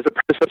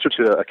predecessor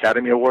to the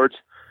Academy Awards.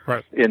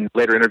 Right. In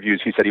later interviews,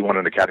 he said he won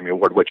an Academy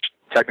Award, which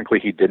technically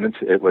he didn't.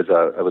 It was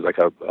like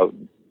a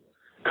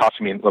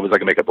costuming, it was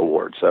like a makeup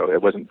award, so it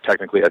wasn't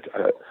technically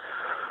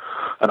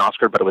an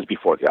Oscar, but it was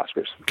before the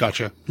Oscars.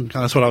 Gotcha.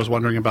 That's what I was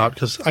wondering about,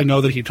 because I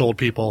know that he told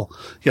people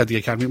he had the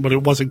Academy, but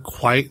it wasn't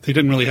quite. They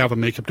didn't really have a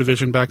makeup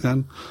division back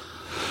then.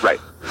 Right.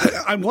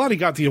 I'm glad he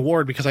got the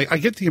award, because I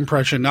get the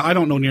impression, now I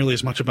don't know nearly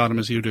as much about him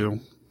as you do.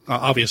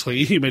 Obviously,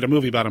 you made a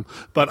movie about him,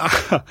 but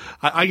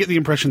I get the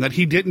impression that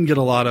he didn't get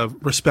a lot of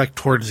respect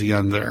towards the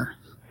end there.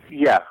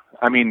 Yeah.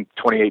 I mean,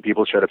 28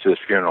 people showed up to his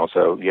funeral,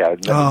 so yeah.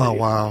 Oh,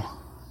 wow.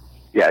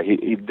 Yeah,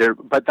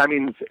 but I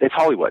mean, it's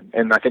Hollywood,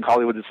 and I think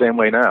Hollywood's the same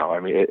way now. I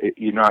mean,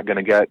 you're not going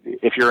to get,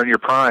 if you're in your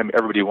prime,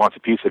 everybody wants a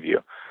piece of you.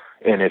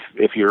 And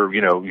if you're,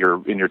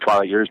 you're in your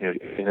twilight years and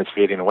it's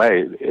fading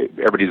away,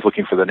 everybody's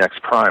looking for the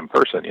next prime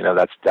person.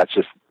 That's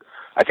just,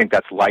 I think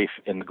that's life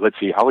in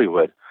glitzy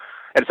Hollywood.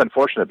 And it's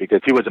unfortunate because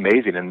he was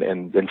amazing,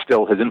 and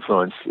still his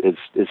influence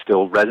is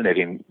still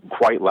resonating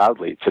quite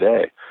loudly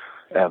today.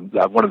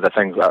 One of the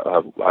things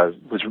was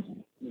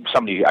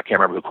somebody, I can't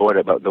remember who quoted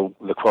it, but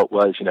the quote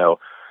was,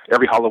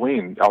 every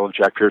Halloween, all of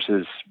Jack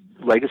Pierce's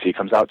legacy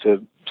comes out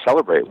to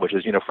celebrate, which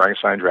is,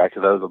 Frankenstein,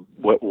 Dracula,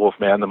 the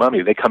Wolfman, the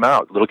Mummy. They come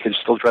out. Little kids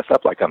still dress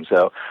up like him.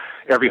 So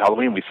every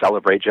Halloween we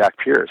celebrate Jack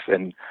Pierce.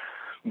 And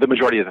the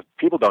majority of the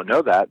people don't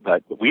know that,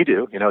 but we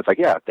do. It's like,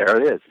 yeah, there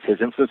it is.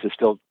 His influence is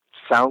still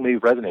soundly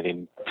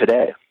resonating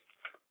today.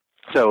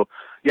 So,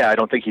 yeah, I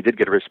don't think he did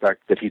get a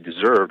respect that he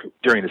deserved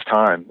during his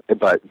time,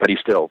 but he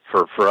still,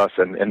 for us,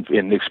 and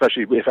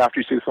especially if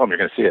after you see the film, you're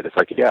going to see it. It's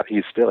like, yeah,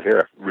 he's still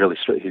here. Really,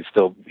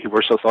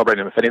 we're still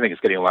celebrating him. If anything,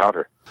 it's getting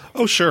louder.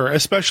 Oh, sure.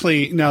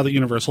 Especially now that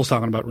Universal's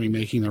talking about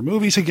remaking their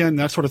movies again,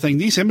 that sort of thing.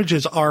 These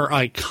images are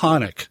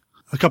iconic.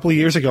 A couple of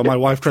years ago, my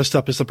wife dressed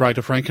up as the Bride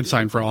of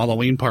Frankenstein for a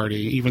Halloween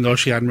party, even though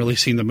she hadn't really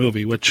seen the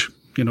movie, which,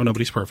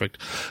 nobody's perfect.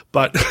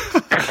 But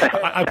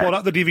I pulled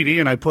out the DVD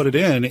and I put it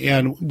in,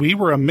 and we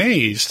were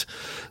amazed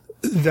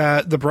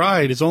that the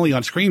bride is only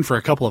on screen for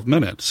a couple of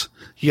minutes,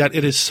 yet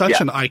it is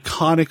such an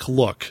iconic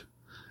look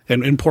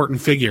and important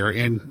figure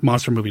in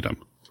monster moviedom.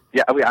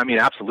 Yeah, I mean,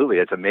 absolutely.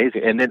 It's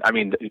amazing. And then, I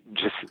mean,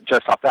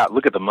 just off that,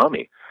 look at the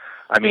Mummy.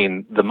 I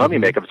mean, the Mummy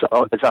makeup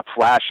is a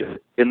flash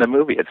in the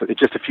movie. It's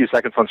just a few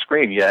seconds on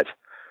screen, yet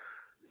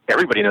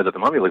everybody knows what the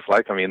Mummy looks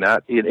like. I mean,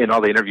 that in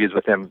all the interviews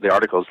with him, the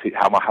articles,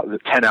 how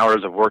 10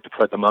 hours of work to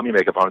put the Mummy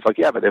makeup on. It's like,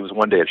 yeah, but it was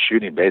one day of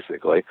shooting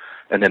basically,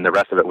 and then the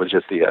rest of it was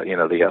just the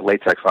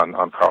latex on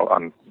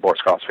Boris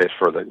Karloff's face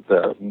for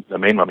the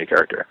main Mummy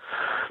character.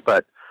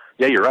 But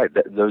yeah, you're right.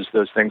 Those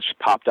things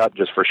popped up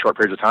just for short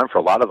periods of time for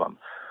a lot of them,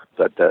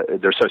 but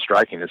they're so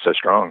striking and so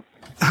strong.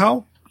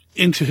 How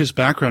into his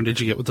background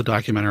did you get with the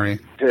documentary?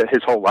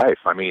 His whole life.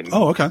 I mean.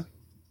 Oh, okay.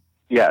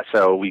 Yeah.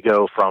 So we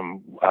go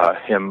from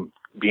him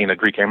being a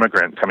Greek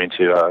immigrant coming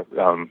to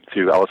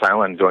Ellis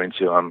Island, going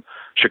to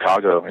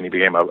Chicago, and he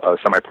became a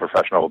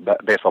semi-professional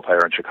baseball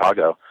player in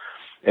Chicago.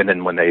 And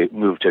then when they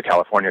moved to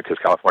California, because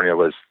California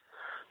was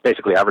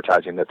basically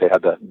advertising that they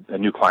had a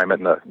new climate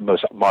and the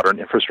most modern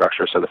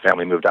infrastructure, so the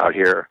family moved out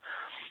here.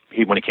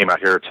 When he came out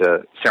here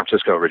to San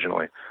Francisco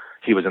originally,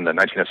 he was in the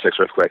 1906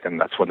 earthquake, and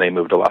that's when they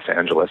moved to Los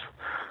Angeles.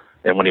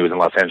 And when he was in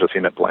Los Angeles,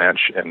 he met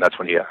Blanche, and that's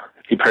when he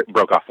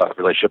broke off a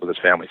relationship with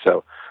his family.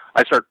 So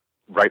I start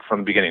right from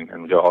the beginning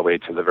and go all the way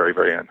to the very,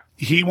 very end.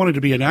 He wanted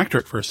to be an actor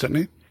at first, didn't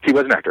he? He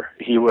was an actor.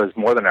 He was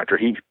more than an actor.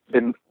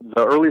 In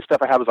the earliest stuff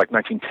I have was like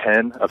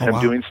 1910 of him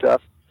doing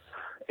stuff.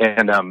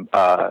 And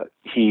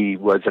he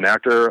was an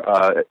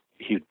actor.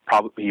 He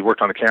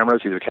worked on the cameras.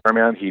 He was a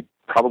cameraman. He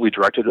probably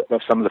directed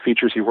some of the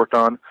features he worked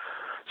on.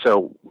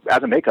 So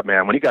as a makeup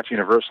man, when he got to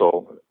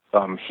Universal,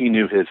 he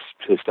knew his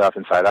stuff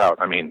inside out.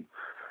 I mean,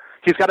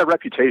 he's got a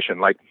reputation.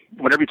 Like,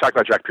 whenever you talk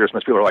about Jack Pierce,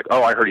 most people are like,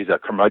 oh, I heard he's a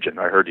curmudgeon.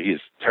 I heard he's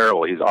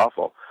terrible. He's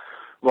awful.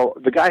 Well,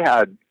 the guy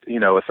had, a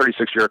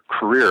 36-year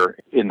career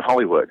in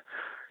Hollywood.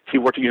 He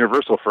worked at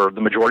Universal for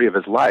the majority of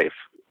his life.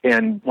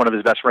 And one of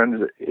his best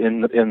friends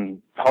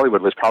in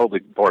Hollywood was probably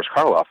Boris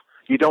Karloff.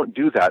 You don't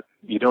do that.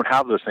 You don't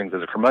have those things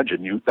as a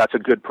curmudgeon. That's a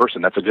good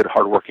person. That's a good,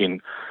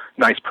 hardworking,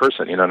 nice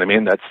person. You know what I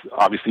mean? That's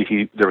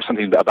obviously there was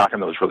something about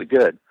him that was really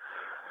good.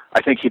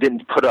 I think he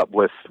didn't put up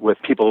with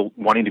people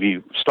wanting to be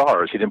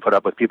stars. He didn't put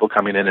up with people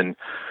coming in and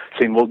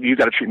saying, well, you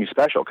got to treat me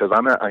special because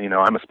I'm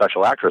a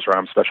special actress or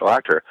I'm a special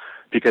actor,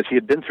 because he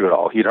had been through it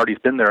all. He'd already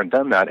been there and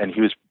done that. And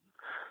he was,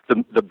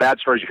 the bad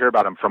stories you hear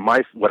about him from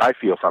what I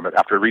feel from it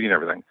after reading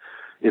everything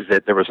is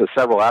that there was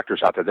several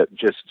actors out there that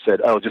just said,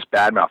 oh, just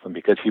badmouth him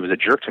because he was a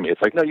jerk to me.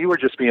 It's like, no, you were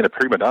just being a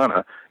prima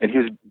donna and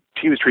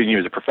he was treating you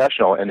as a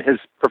professional, and his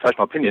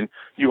professional opinion,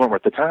 you weren't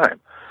worth the time.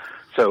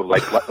 So,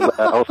 like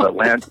Elsa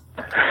Land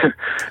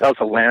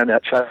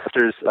at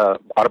Chester's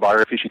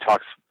autobiography, she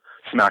talks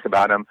smack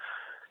about him.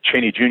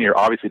 Chaney Jr.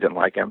 obviously didn't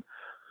like him,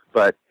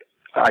 but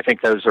I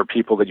think those are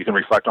people that you can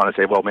reflect on and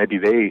say, well, maybe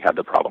they had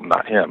the problem,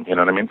 not him. You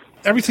know what I mean?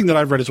 Everything that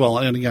I've read as well,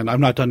 and again,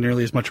 I've not done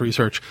nearly as much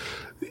research,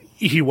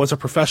 he was a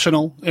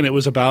professional, and it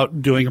was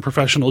about doing a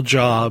professional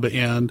job,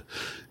 and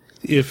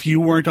if you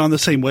weren't on the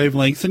same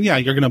wavelength, then yeah,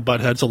 you're going to butt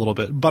heads a little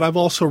bit. But I've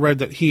also read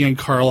that he and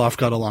Karloff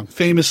got along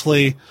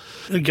famously.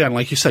 Again,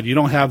 like you said, you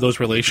don't have those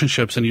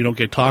relationships and you don't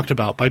get talked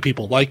about by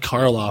people like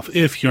Karloff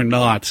if you're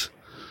not,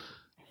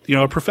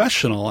 a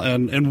professional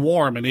and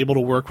warm and able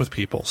to work with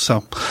people.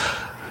 So,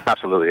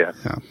 absolutely, yeah.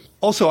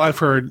 Also, I've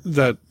heard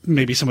that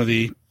maybe some of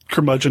the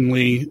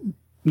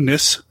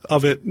curmudgeonliness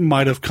of it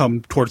might have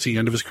come towards the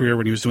end of his career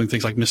when he was doing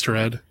things like Mr.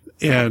 Ed,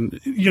 and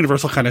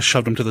Universal kind of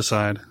shoved him to the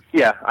side.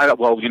 Yeah,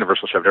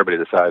 Universal shoved everybody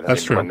to the side.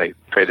 That's true. When they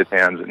traded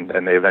hands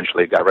and they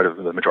eventually got rid of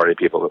the majority of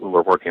people who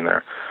were working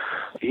there.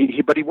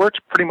 But he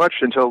worked pretty much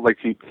until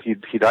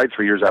he died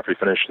 3 years after he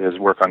finished his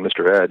work on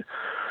Mr. Ed.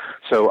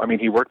 So, I mean,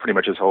 he worked pretty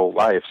much his whole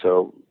life.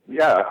 So,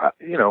 yeah,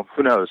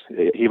 who knows?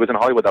 He was in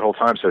Hollywood that whole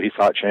time, so he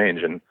saw it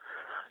change. And,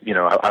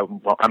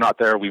 I'm not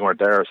there. We weren't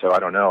there, so I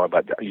don't know.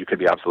 But you could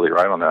be absolutely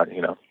right on that,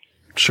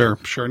 Sure.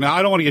 Now,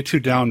 I don't want to get too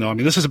down, though. I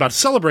mean, this is about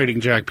celebrating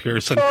Jack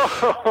Pierce and,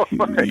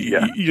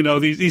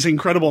 these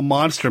incredible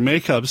monster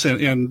makeups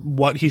and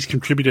what he's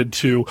contributed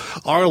to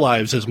our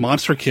lives as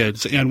monster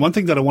kids. And one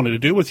thing that I wanted to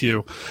do with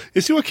you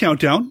is do a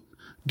countdown.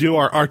 Do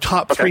our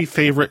top three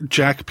favorite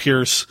Jack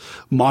Pierce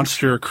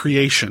monster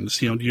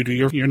creations. You do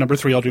your number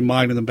three, I'll do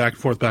mine, and then back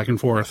and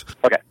forth.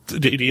 Okay.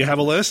 Do you have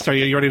a list? Are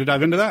you ready to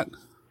dive into that?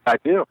 I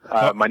do.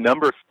 My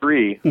number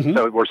three,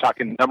 so we're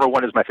talking number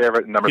one is my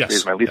favorite and number three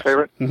is my least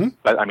favorite. Mm-hmm.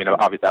 But, I mean,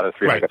 obviously out of the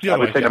three, right. I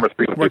would say number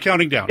three. We're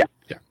counting down.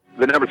 Yeah.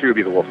 The number three would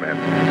be the Wolfman.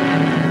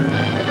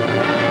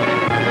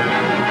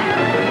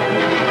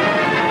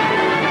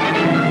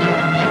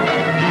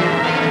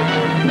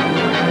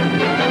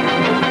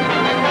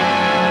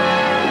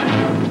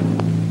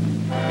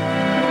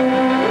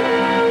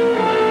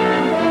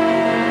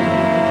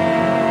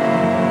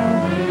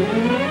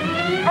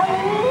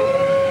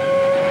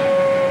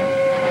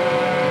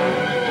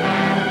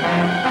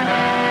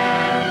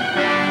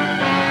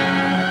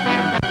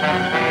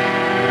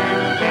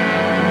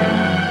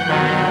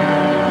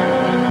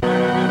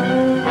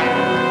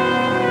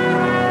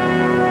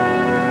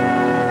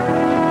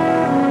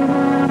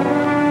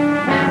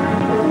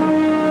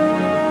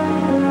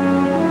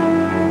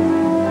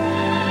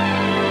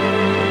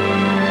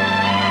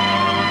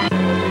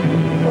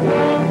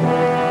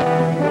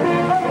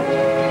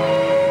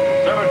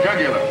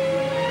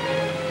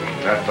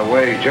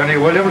 Johnny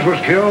Williams was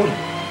killed?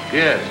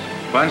 Yes.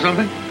 Find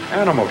something?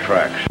 Animal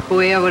tracks.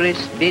 Whoever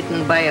is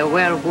bitten by a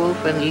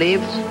werewolf and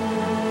lives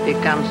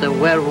becomes a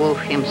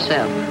werewolf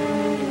himself.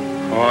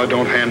 Oh,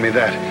 don't hand me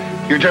that.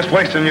 You're just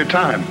wasting your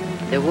time.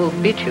 The wolf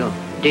bit you,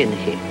 didn't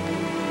he?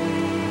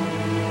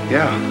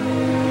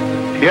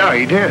 Yeah,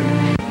 he did.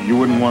 You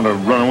wouldn't want to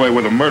run away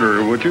with a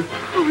murderer, would you?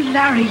 Oh,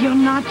 Larry, you're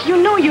not.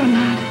 You know you're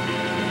not.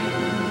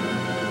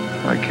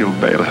 I killed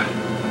Bela.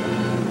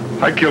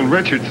 I killed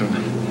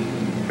Richardson.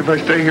 If I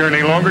stay here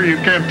any longer, you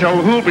can't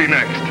tell who'll be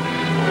next.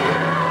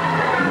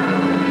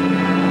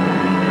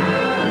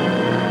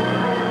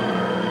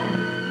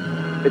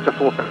 It's a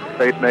full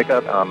face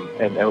makeup,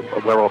 and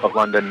Werewolf of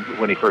London,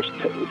 when he first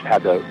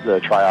had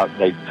the tryout,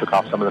 they took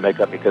off some of the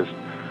makeup because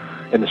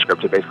in the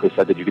script it basically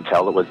said that you could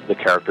tell it was the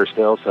character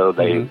still, so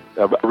they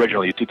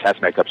originally used two test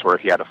makeups where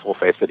he had a full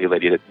face that he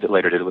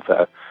later did with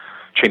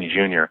Cheney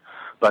Jr.,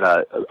 But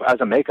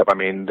as a makeup, I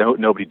mean,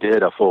 nobody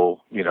did a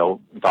full,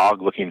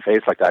 dog-looking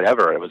face like that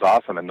ever. It was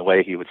awesome, and the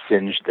way he would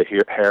singe the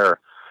hair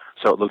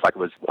so it looked like it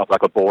was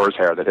like a boar's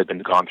hair that had been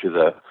gone through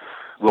the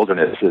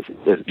wilderness.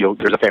 There's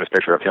a famous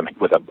picture of him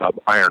with a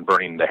iron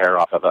burning the hair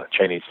off of a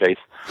Cheney's face,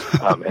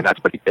 and that's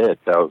what he did.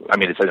 So, I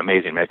mean, it's an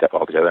amazing makeup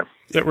altogether.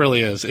 It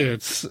really is.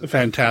 It's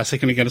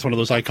fantastic, and again, it's one of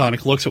those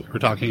iconic looks that we were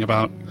talking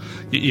about.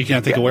 You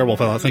can't think of werewolf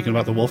without thinking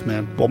about the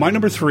Wolfman. Well, my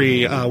number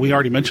three, we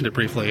already mentioned it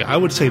briefly. I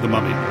would say The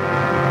Mummy.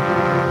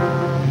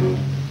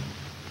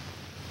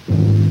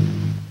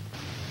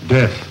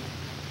 Death,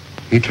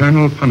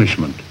 eternal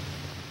punishment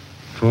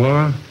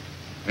for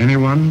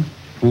anyone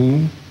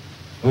who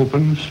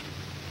opens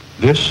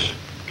this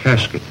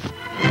casket.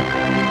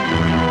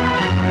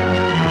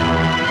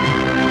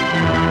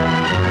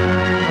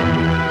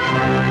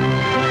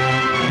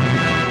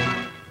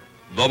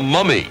 The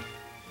Mummy.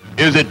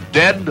 Is it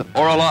dead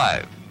or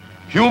alive?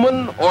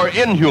 Human or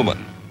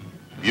inhuman?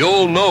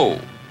 You'll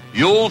know.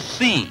 You'll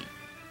see.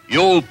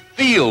 You'll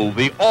feel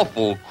the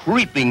awful,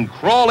 creeping,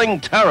 crawling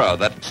terror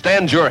that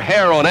stands your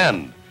hair on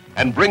end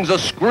and brings a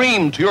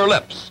scream to your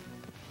lips.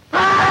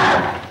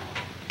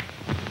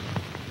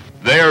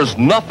 There's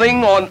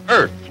nothing on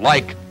earth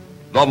like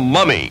The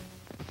Mummy.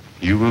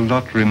 You will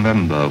not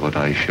remember what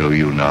I show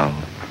you now,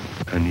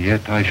 and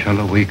yet I shall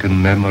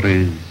awaken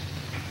memories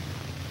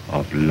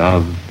of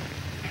love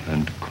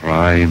and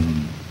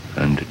crime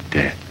and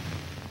death.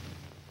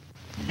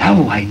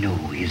 Now I know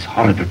his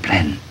horrible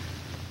plan.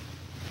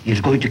 He is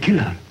going to kill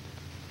her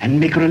and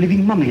make her a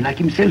living mummy like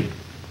himself.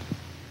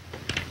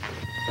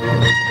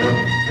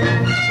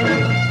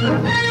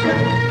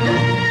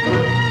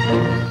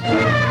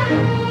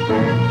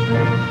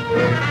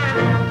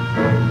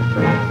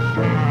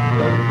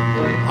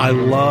 I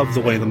love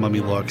the way The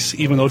Mummy looks,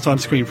 even though it's on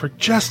screen for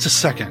just a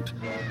second.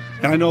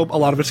 And I know a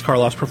lot of it's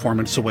Karloff's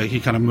performance, the way he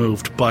kind of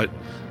moved, but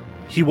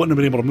he wouldn't have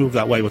been able to move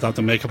that way without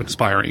the makeup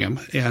inspiring him.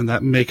 And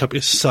that makeup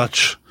is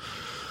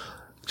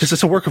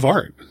it's a work of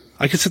art.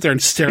 I could sit there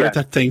and stare at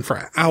that thing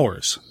for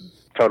hours.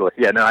 Totally.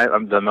 Yeah,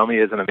 no, The Mummy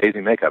is an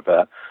amazing makeup.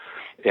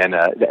 And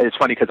it's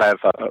funny because I have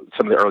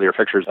some of the earlier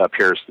pictures of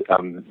Pierce.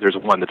 There's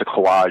one that's a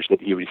collage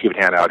that he would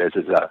hand out as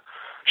his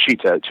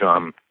sheet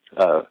to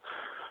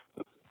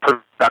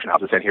production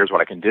houses saying, here's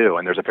what I can do.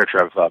 And there's a picture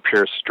of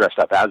Pierce dressed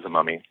up as the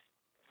Mummy.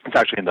 It's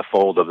actually in the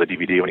fold of the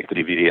DVD. When you get the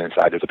DVD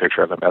inside, there's a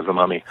picture of him as the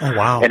Mummy. Oh,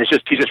 wow. And he's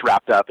just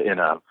wrapped up in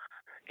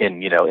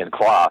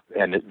cloth,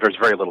 and there's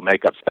very little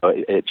makeup, so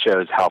it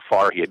shows how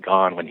far he had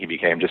gone when he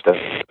became just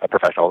a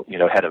professional,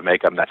 head of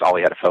makeup, and that's all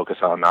he had to focus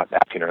on, not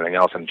acting or anything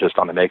else, and just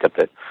on the makeup.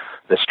 That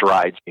the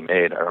strides he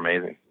made are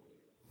amazing.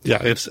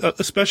 Yeah, it's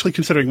especially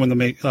considering when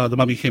the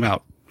Mummy came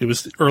out. It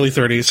was early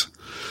 30s,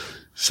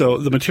 so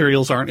the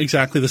materials aren't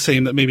exactly the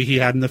same that maybe he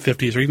had in the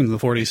 50s or even in the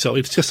 40s, so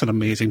it's just an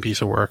amazing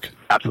piece of work.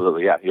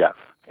 Absolutely, yeah.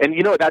 And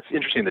that's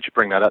interesting that you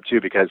bring that up, too,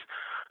 because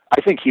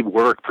I think he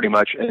worked pretty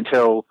much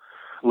until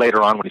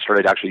later on when he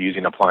started actually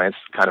using appliance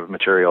kind of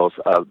materials.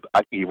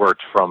 He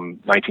worked from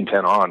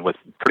 1910 on with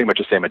pretty much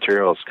the same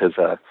materials because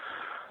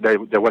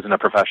there wasn't a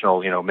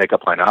professional,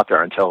 makeup line out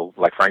there until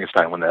like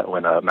Frankenstein when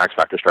Max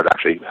Factor started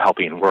actually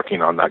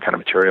working on that kind of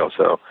material.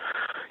 So,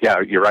 yeah,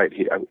 you're right.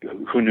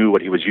 Who knew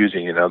what he was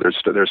using? There's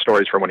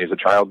stories from when he was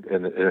a child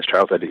in his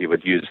childhood that he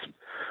would use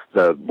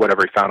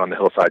whatever he found on the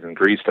hillsides in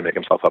Greece to make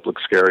himself up look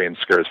scary and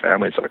scare his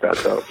family and stuff like that.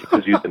 So he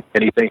was using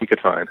anything he could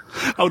find.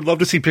 I would love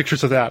to see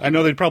pictures of that. I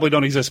know they probably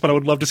don't exist, but I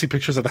would love to see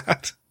pictures of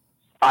that.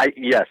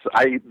 Yes,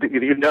 they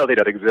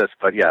don't exist,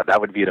 but yeah,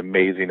 that would be an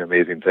amazing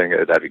thing.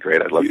 That'd be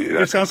great. I'd love to do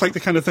that. It sounds like the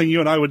kind of thing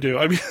you and I would do.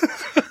 I mean,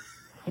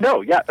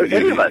 no, yeah,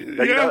 any of us,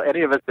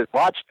 any of us that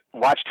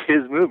watched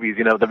his movies,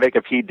 the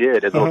makeup he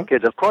did as little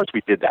kids. Of course, we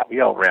did that.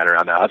 We all ran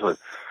around the house with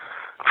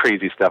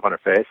crazy stuff on our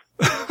face.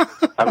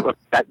 I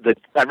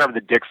remember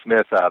the Dick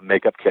Smith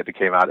makeup kit that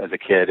came out as a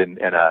kid and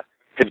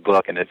his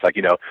book, and it's like,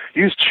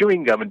 use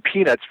chewing gum and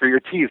peanuts for your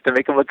teeth to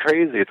make them look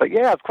crazy. It's like,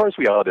 yeah, of course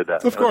we all did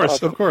that. Of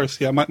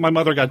course. Yeah, my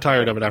mother got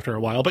tired of it after a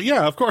while, but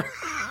yeah, of course.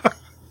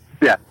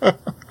 Yeah. And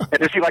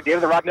then she like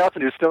David the Rock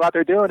Nelson, who's still out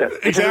there doing it.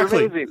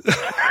 Exactly.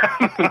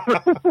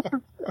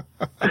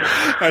 All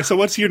right, so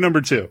what's your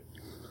number 2?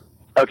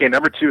 Okay,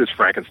 number 2 is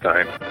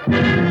Frankenstein.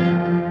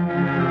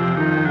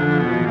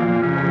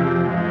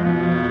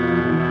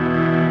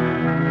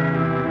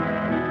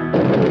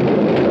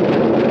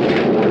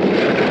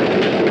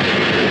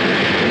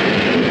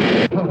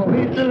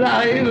 It's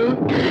alive!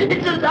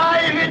 It's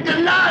alive! It's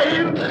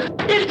alive!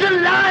 It's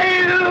alive!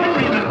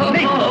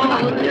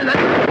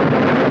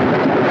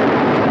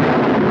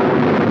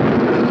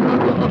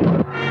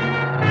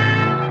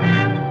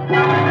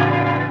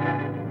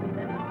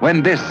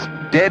 When this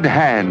dead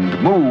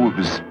hand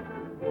moves,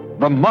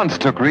 the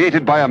monster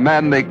created by a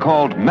man they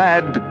called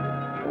Mad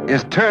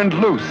is turned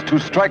loose to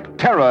strike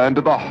terror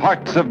into the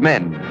hearts of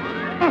men.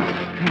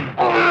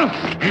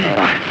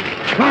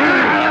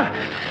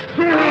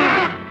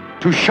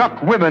 To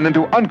shock women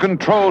into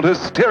uncontrolled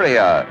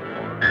hysteria.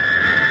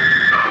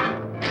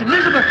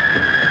 Elizabeth!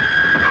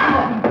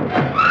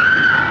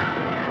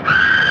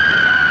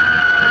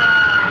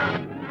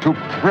 To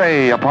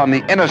prey upon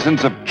the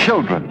innocence of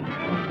children.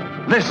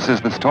 This is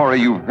the story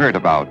you've heard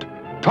about,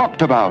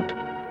 talked about.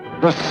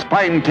 The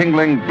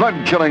spine-tingling,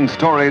 blood-chilling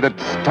story that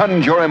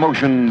stuns your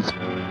emotions.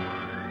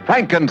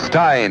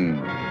 Frankenstein.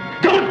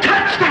 Don't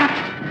touch that!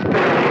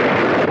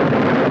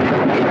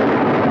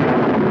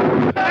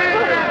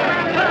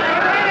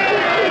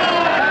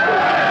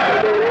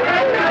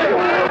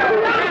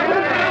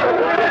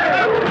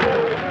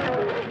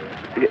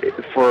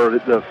 For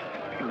the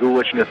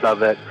ghoulishness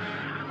of it,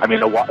 I mean,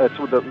 it's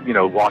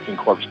the walking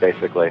corpse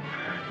basically,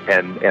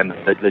 and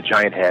the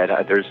giant head.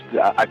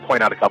 I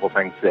point out a couple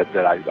things that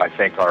I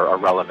think are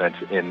relevant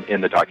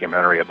in the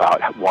documentary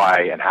about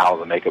why and how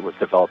the makeup was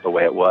developed the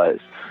way it was.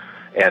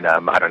 And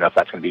I don't know if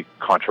that's going to be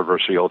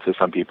controversial to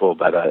some people,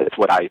 but it's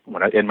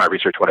in my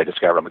research what I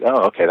discovered. I'm like,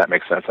 oh, okay, that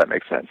makes sense.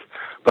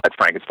 But that's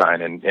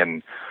Frankenstein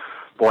and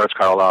Boris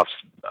Karloff's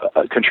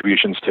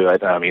contributions to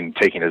it. I mean,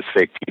 taking his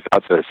fake teeth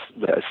out so his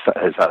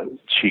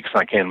cheeks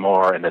sunk in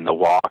more, and then the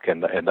walk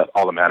and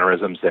all the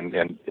mannerisms,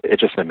 and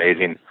it's just an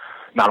amazing,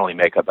 not only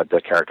makeup but the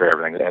character,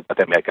 everything. But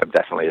the makeup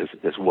definitely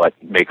is what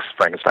makes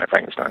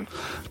Frankenstein.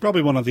 It's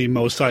probably one of the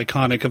most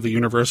iconic of the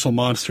Universal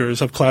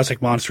monsters, of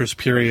classic monsters,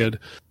 period.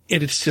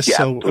 And it's just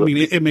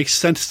it makes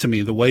sense to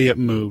me, the way it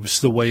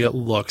moves, the way it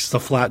looks, the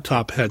flat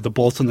top head, the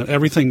bolts, and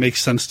everything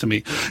makes sense to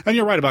me. And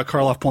you're right about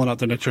Karloff pulling out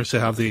the nitrous to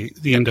have the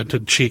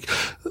indented cheek.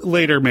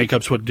 Later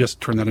makeups would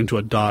just turn that into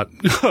a dot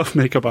of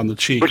makeup on the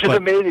cheek. Which is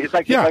amazing. It's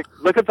like,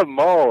 look at the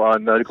mole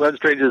on Glenn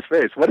Strange's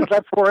face. What is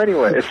that for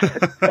anyway?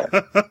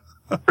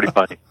 Pretty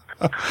funny.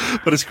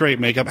 But it's great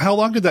makeup. How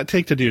long did that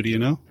take to do you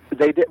know?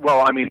 They did.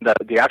 Well, I mean,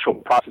 the actual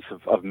process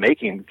of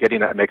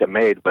getting that makeup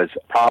made was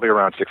probably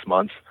around 6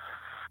 months.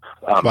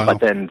 Wow. But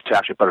then to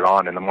actually put it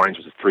on in the mornings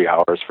was 3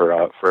 hours for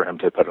him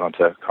to put it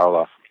onto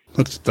Karloff.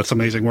 That's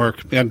amazing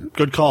work. And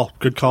good call.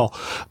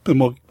 And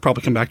we'll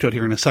probably come back to it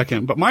here in a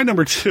second. But my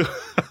number 2,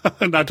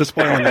 not to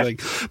spoil anything,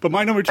 but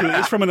my number 2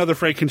 is from another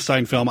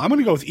Frankenstein film. I'm going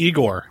to go with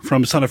Igor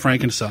from Son of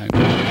Frankenstein.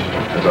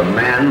 As a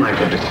man, I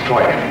could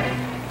destroy him.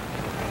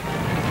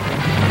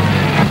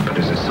 But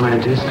as a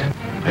scientist,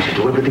 I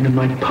shall do everything in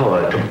my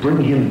power to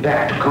bring him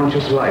back to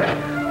conscious life.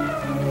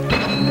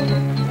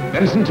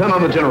 Benson, turn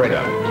on the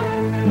generator.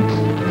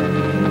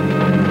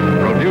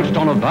 Produced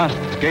on a vast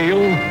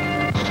scale,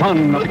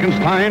 Son of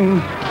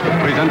Frankenstein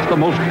presents the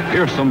most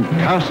fearsome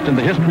cast in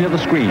the history of the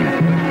screen.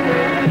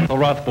 The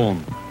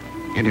Rathbone.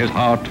 In his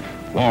heart,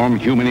 warm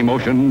human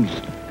emotions.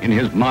 In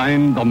his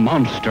mind, the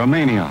monster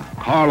mania,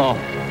 Karloff,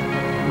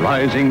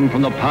 rising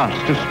from the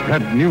past to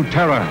spread new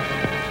terror.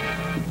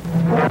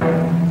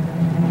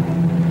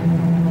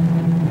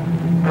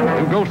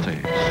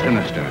 Lugosi,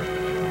 sinister,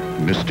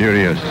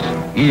 mysterious,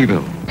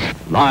 evil.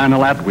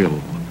 Lionel Atwill,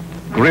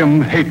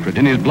 grim hatred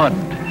in his blood.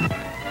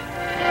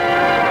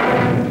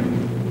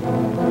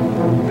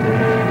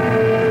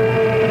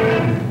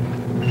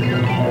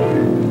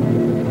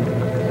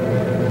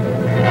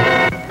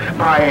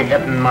 By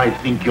heaven, I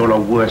think you're a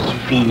worse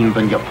fiend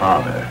than your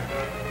father.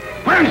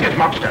 Where is this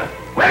monster?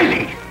 Where is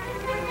he?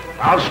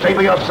 I'll stay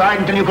by your side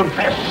until you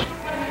confess.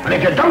 And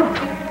if you don't,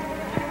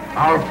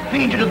 I'll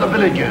feed you to the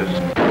villagers.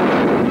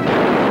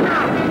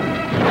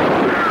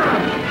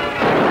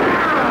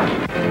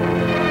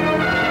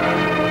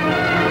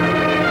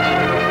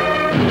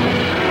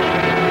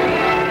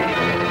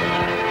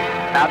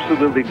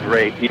 Absolutely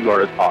great.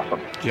 Igor is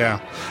awesome. Yeah.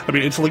 I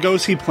mean, it's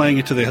Lugosi playing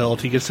it to the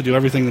hilt. He gets to do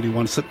everything that he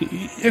wants,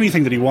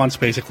 anything that he wants,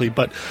 basically.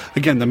 But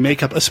again, the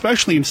makeup,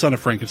 especially in Son of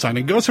Frankenstein.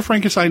 In Ghost of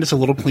Frankenstein, it's a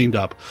little cleaned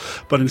up.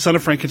 But in Son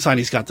of Frankenstein,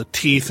 he's got the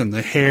teeth and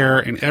the hair,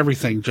 and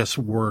everything just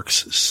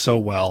works so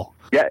well.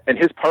 Yeah, and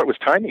his part was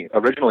tiny.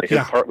 Originally, his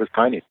part was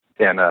tiny.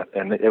 And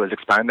it was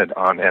expanded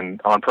on,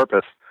 and on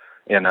purpose.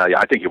 And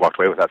I think he walked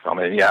away with that film.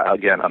 And yeah,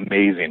 again,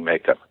 amazing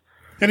makeup.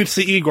 And it's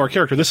the Igor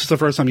character. This is the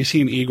first time you see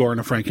an Igor in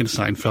a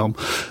Frankenstein film.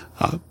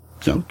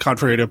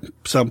 Contrary to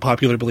some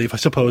popular belief, I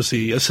suppose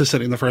the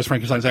assistant in the first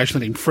Frankenstein is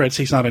actually named Fritz.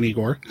 He's not an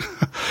Igor.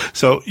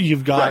 So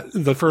you've got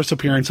the first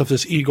appearance of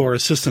this Igor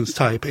assistance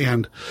type.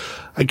 And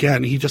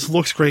again, he just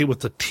looks great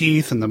with the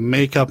teeth and the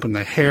makeup and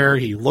the hair.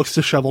 He looks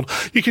disheveled.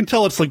 You can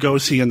tell it's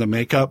Lugosi in the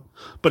makeup,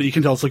 but you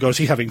can tell it's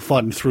Lugosi having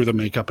fun through the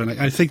makeup. And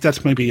I think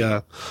that's maybe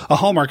a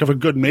hallmark of a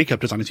good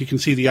makeup design, is you can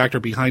see the actor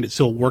behind it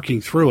still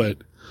working through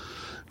it,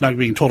 not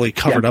being totally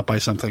covered up by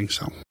something.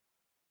 So,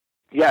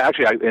 yeah,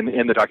 actually,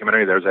 in the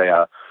documentary, there's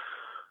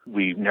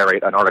we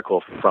narrate an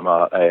article from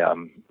a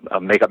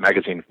makeup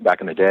magazine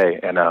back in the day,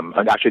 and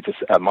actually it's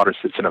a modern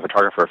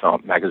cinematographer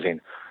film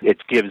magazine. It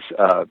gives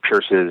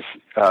Pierce's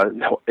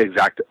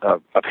exact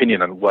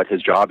opinion on what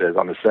his job is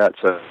on the set.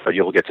 So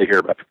you'll get to hear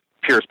about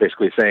Pierce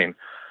basically saying,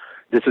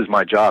 "This is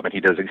my job," and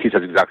he says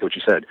exactly what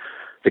you said.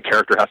 The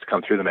character has to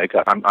come through the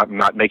makeup. I'm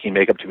not making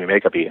makeup to be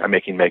makeup-y. I'm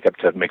making makeup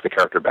to make the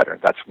character better.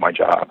 That's my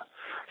job.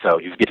 So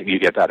you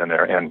get that in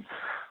there, and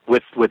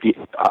with the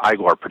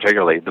Igor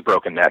particularly, the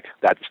broken neck,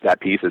 that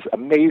piece is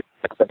amazing.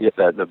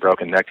 The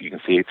broken neck you can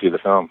see through the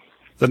film.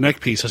 The neck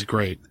piece is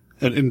great,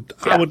 and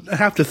I would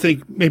have to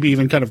think maybe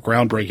even kind of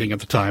groundbreaking at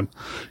the time,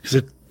 because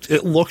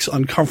it looks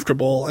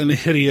uncomfortable and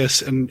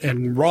hideous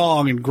and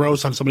wrong and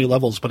gross on so many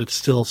levels, but it's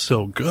still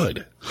so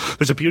good.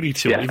 There's a beauty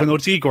to it, even though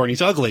it's Igor and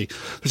he's ugly.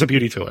 There's a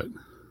beauty to it.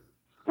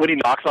 When he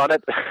knocks on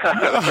it,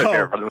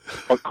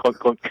 clunk, clunk,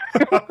 clunk.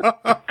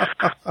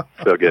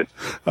 So good.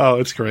 Oh,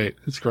 it's great.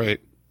 It's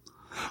great.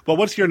 Well,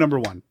 what's your number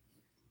one?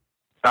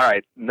 All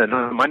right.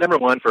 My number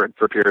one for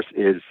Pierce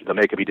is the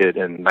makeup he did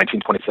in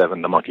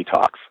 1927, The Monkey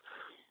Talks.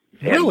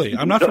 Really?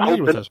 I'm not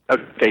familiar with this.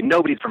 Okay,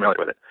 nobody's familiar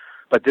with it.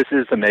 But this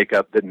is the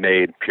makeup that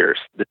made Pierce.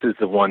 This is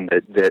the one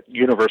that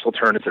Universal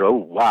turned and said, "Oh,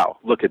 wow,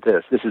 look at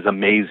this. This is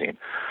amazing."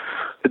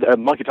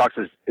 Monkey Talks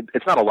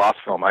it's not a lost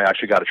film. I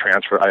actually got a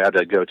transfer. I had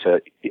to go to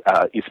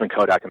Eastman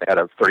Kodak, and they had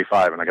a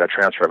 35, and I got a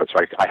transfer of it.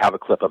 So I have a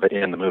clip of it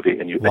in the movie,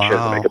 and they showed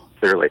the makeup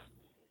clearly.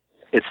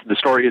 The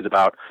story is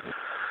about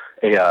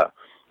a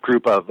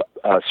group of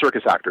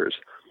circus actors,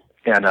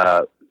 and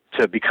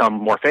to become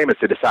more famous,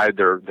 they decide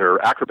their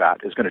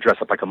acrobat is going to dress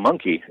up like a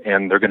monkey,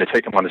 and they're going to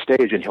take him on the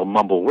stage, and he'll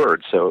mumble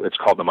words. So it's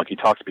called The Monkey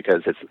Talks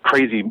because it's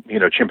crazy,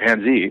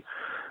 chimpanzee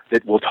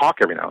that will talk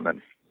every now and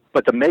then.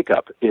 But the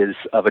makeup is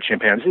of a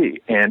chimpanzee,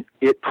 and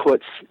it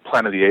puts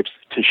Planet of the Apes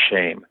to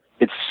shame.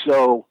 It's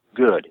so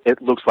good. It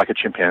looks like a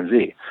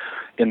chimpanzee.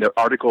 In the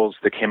articles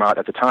that came out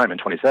at the time in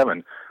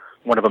 27,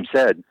 one of them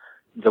said,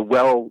 the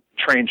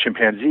well-trained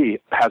chimpanzee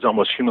has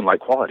almost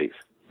human-like qualities.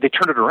 They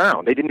turned it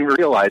around. They didn't even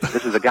realize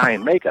this is a guy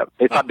in makeup.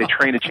 They thought they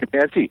trained a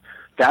chimpanzee.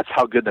 That's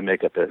how good the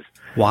makeup is.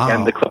 Wow.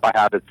 And the clip I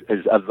have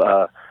is of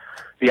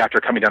the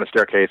actor coming down a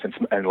staircase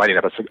and lighting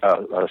up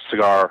a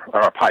cigar or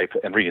a pipe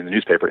and reading the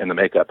newspaper in the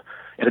makeup.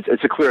 And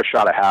it's a clear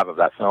shot I have of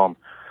that film.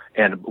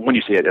 And when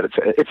you see it,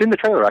 it's in the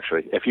trailer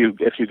actually. If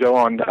you go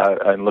on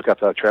and look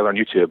up the trailer on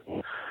YouTube,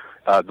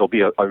 there'll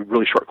be a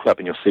really short clip,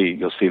 and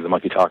you'll see the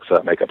Monkey Talks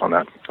makeup on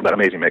that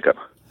amazing makeup.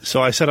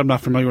 So I said I'm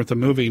not familiar with the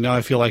movie. Now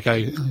I feel like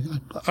I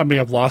may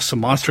have lost some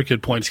Monster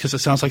Kid points because it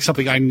sounds like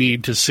something I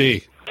need to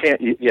see.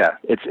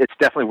 It's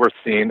definitely worth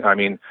seeing. I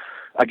mean,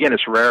 again,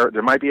 it's rare.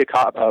 There might be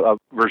a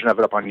version of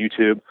it up on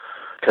YouTube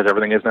because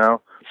everything is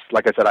now.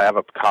 Like I said, I have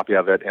a copy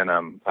of it, and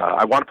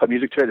I want to put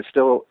music to it.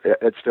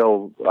 It's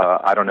still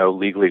I don't know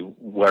legally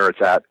where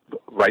it's at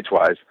rights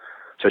wise.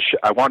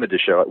 I wanted to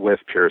show it with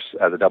Pierce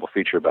as a double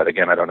feature, but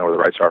again, I don't know where the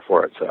rights are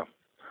for it, so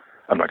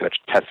I'm not going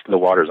to test the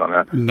waters on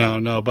that.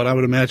 No, but I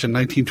would imagine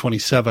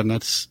 1927,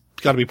 that's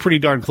got to be pretty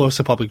darn close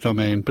to public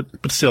domain,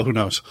 but still, who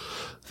knows?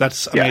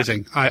 That's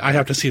amazing. Yeah. I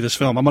have to see this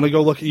film. I'm going to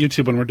go look at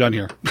YouTube when we're done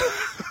here.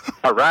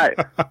 All right.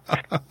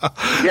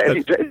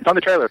 It's on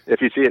the trailer.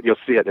 If you see it, you'll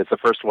see it. It's the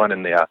first one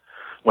in the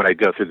when I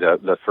go through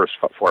the first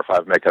 4 or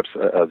 5 makeups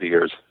of the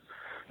years.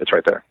 It's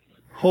right there.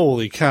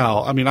 Holy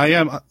cow. I mean, I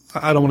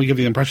don't want to give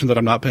the impression that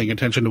I'm not paying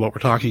attention to what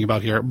we're talking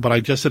about here, but I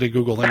just did a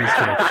Google image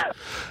search,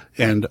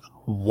 and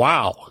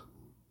wow.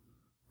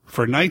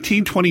 For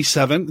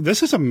 1927,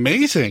 this is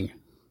amazing.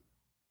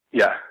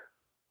 Yeah.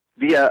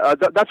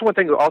 That's one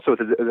thing also with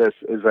this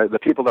is that the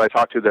people that I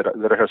talk to that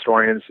are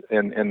historians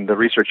and the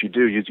research you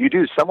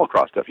do stumble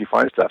across stuff, you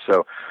find stuff.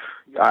 So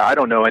I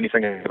don't know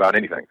anything about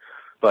anything,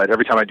 but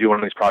every time I do one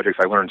of these projects,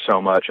 I learn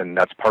so much, and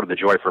that's part of the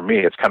joy for me.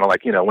 It's kind of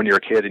like, when you're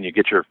a kid and you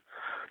get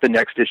the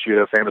next issue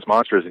of Famous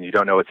Monsters and you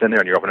don't know what's in there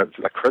and you open up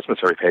a Christmas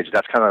story page.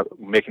 That's kind of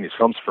making these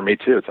films for me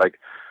too. It's like,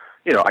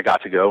 I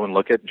got to go and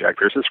look at Jack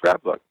Pierce's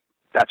scrapbook.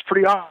 That's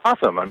pretty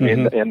awesome. I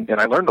mean, and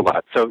I learned a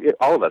lot. So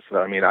all of us,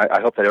 I mean,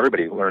 I hope that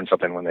everybody learns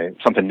something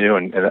something new,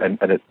 and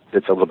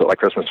it's a little bit like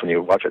Christmas when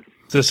you watch it.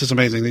 This is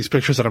amazing. These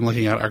pictures that I'm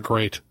looking at are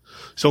great.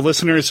 So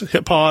listeners,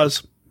 hit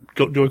pause,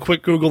 go do a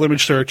quick Google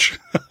image search,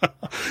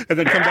 and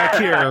then come back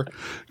here,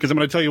 because I'm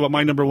going to tell you what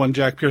my number one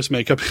Jack Pierce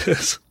makeup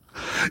is.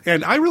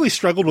 And I really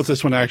struggled with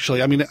this one,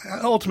 actually. I mean,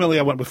 ultimately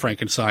I went with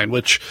Frankenstein,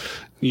 which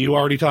you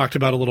already talked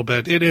about a little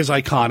bit. It is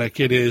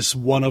iconic. It is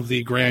one of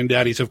the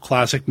granddaddies of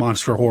classic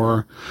monster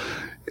horror.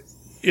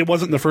 It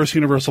wasn't the first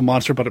Universal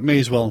monster, but it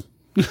may as well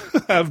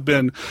have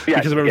been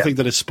because of everything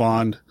that has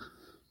spawned.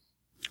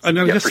 And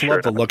I just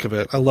love the look of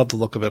it. I love the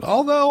look of it.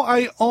 Although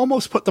I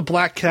almost put the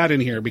Black Cat in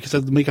here because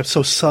the makeup's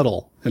so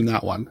subtle in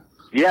that one.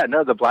 Yeah,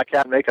 no, the Black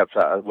Cat makeup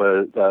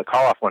was the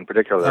call-off one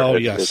particularly. Oh,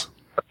 yes.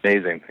 It's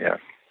amazing, yeah.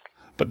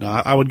 But no,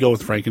 I would go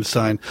with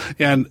Frankenstein.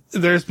 And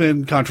there's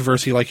been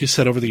controversy, like you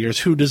said, over the years.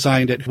 Who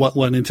designed it? What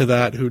went into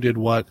that? Who did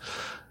what?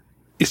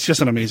 It's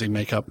just an amazing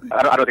makeup.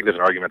 I don't think there's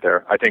an argument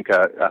there. I think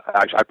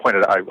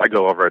I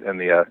go over it in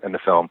the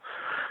film.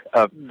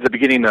 The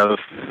beginning of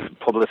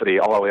publicity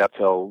all the way up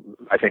till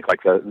I think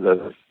like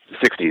the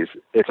 60s,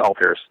 it's all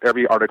Pierce.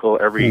 Every article,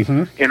 every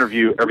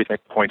interview, everything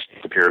points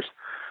to Pierce.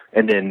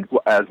 And then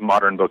as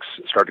modern books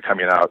started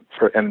coming out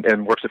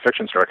and works of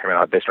fiction started coming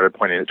out, they started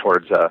pointing it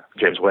towards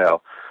James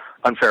Whale.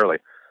 Unfairly.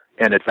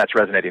 And that's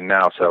resonating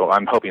now, so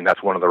I'm hoping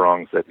that's one of the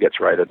wrongs that gets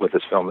righted with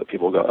this film, that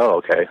people go, oh,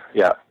 okay,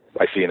 yeah,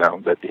 I see now,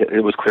 that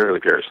it was clearly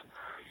Pierce.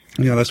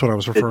 Yeah, that's what I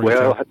was referring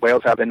to.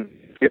 Whales have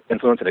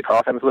influence, and they call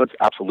have influence?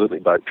 Absolutely,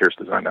 but Pierce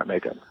designed that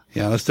makeup.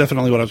 Yeah, that's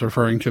definitely what I was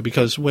referring to,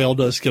 because Whale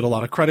does get a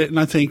lot of credit, and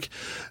I think,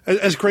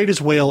 as great as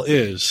Whale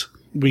is,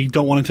 we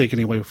don't want to take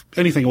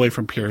anything away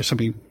from Pierce. I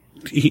mean,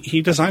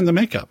 he designed the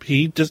makeup.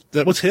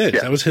 That was his.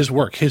 Yeah. That was his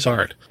work, his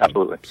art.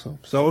 Absolutely. So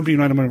that would be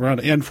right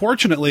around. And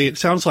fortunately, it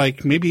sounds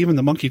like maybe even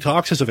The Monkey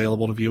Talks is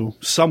available to view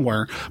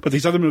somewhere. But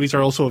these other movies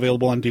are also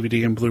available on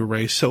DVD and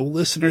Blu-ray. So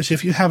listeners,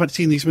 if you haven't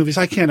seen these movies,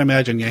 I can't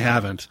imagine you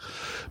haven't.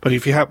 But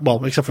if you have,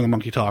 well, except for The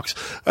Monkey Talks,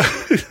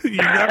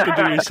 you have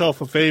to do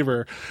yourself a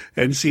favor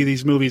and see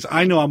these movies.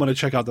 I know I'm going to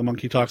check out The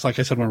Monkey Talks, like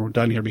I said, when we're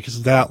done here,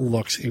 because that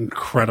looks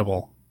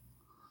incredible.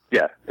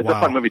 Yeah, it's a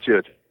fun movie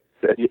too.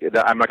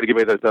 I'm not going to give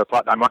away the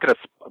plot. I'm not going to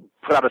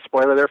put out a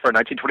spoiler there for a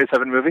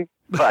 1927 movie,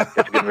 but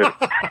it's a good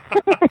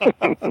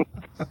movie.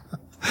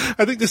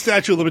 I think the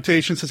statute of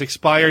limitations has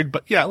expired,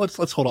 but yeah, let's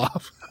hold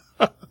off.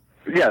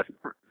 Yeah,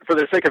 for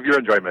the sake of your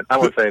enjoyment, I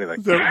won't say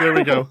anything. There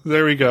we go.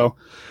 There we go.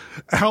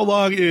 How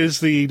long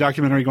is the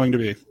documentary going to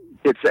be?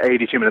 It's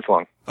 82 minutes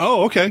long.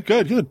 Oh, okay,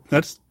 good.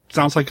 That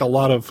sounds like a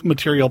lot of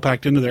material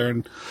packed into there,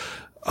 and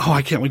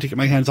I can't wait to get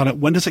my hands on it.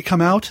 When does it come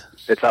out?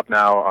 It's up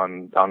now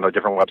on the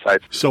different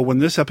websites. So when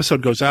this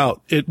episode goes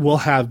out, it will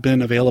have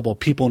been available.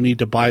 People need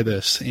to buy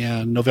this.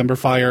 And November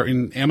Fire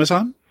in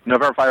Amazon?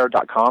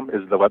 NovemberFire.com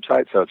is the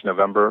website, so it's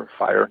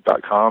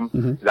NovemberFire.com.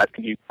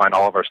 Mm-hmm. You can find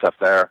all of our stuff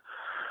there,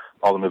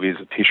 all the movies,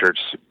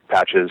 T-shirts,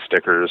 patches,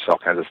 stickers, all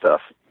kinds of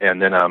stuff.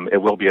 And then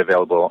it will be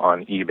available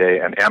on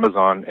eBay and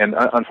Amazon. And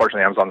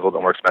unfortunately, Amazon's a little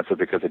bit more expensive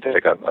because they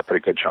take a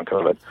pretty good chunk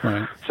of it.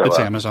 Right. So, it's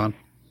Amazon.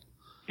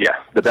 Yeah,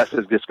 the best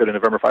is just go to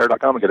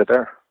NovemberFire.com and get it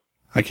there.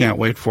 I can't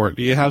wait for it.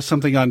 Do you have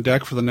something on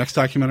deck for the next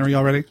documentary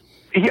already?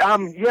 Yeah.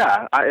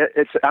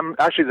 I'm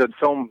actually, the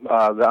film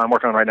that I'm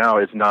working on right now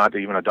is not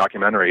even a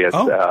documentary. It's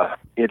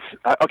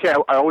okay.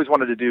 I always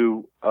wanted to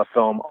do a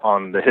film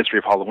on the history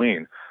of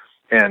Halloween,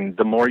 and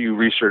the more you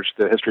research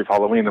the history of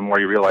Halloween, the more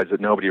you realize that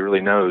nobody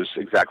really knows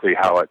exactly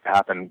how it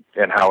happened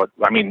and how it.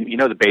 I mean, you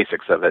know the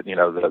basics of it. You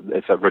know,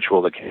 it's a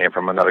ritual that came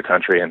from another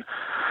country and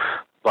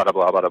blah blah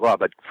blah blah blah.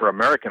 But for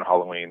American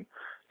Halloween,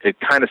 it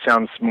kind of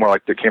sounds more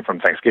like it came from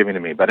Thanksgiving to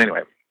me. But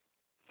anyway,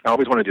 I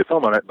always wanted to do a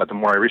film on it, but the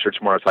more I research,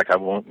 more it's like I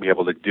won't be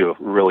able to do a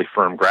really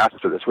firm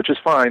grasp of this, which is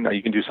fine.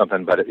 You can do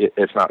something, but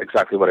it's not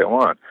exactly what I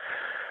want.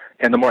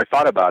 And the more I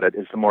thought about it,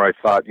 the more I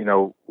thought,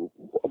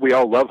 we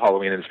all love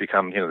Halloween, and it's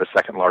become, the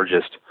second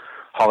largest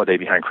holiday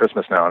behind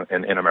Christmas now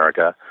in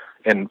America.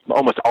 And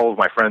almost all of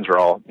my friends are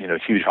all,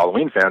 huge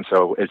Halloween fans,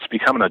 so it's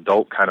become an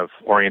adult kind of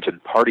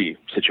oriented party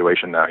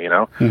situation now,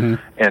 Mm-hmm.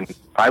 And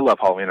I love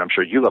Halloween. I'm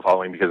sure you love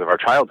Halloween because of our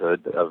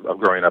childhood of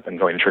growing up and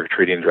going to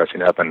trick-or-treating and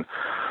dressing up, and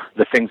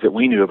the things that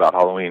we knew about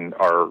Halloween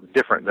are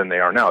different than they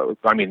are now.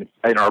 I mean,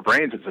 in our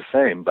brains it's the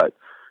same, but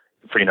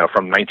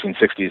from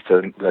 1960s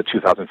to the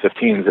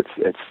 2015s,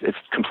 it's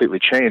completely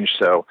changed.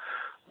 So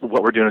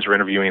what we're doing is we're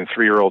interviewing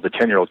 3-year-old to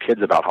 10-year-old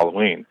kids about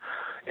Halloween,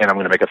 and I'm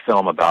going to make a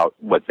film about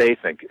what they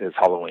think is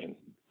Halloween,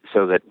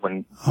 so that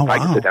when I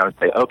can sit down and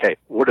say, okay,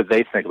 what do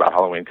they think about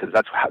Halloween? Because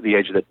that's the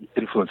age that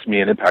influenced me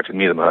and impacted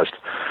me the most.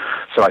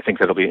 So I think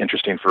that'll be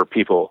interesting for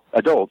people,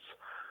 adults,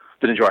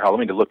 that enjoy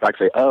Halloween, to look back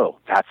and say, oh,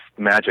 that's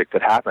magic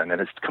that happened.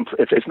 And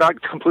it's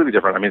not completely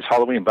different. I mean, it's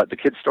Halloween, but the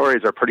kids'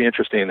 stories are pretty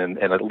interesting and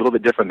a little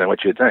bit different than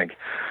what you'd think.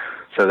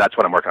 So that's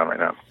what I'm working on right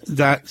now.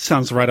 That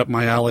sounds right up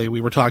my alley. We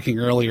were talking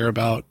earlier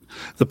about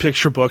the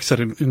picture books that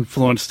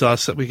influenced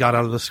us that we got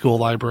out of the school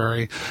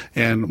library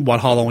and what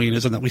Halloween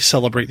is, and that we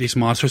celebrate these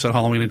monsters at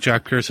Halloween and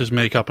Jack Pierce's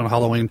makeup on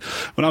Halloween.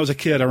 When I was a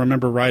kid, I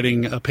remember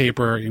writing a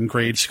paper in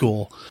grade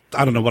school.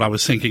 I don't know what I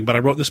was thinking, but I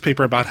wrote this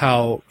paper about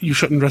how you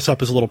shouldn't dress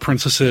up as little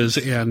princesses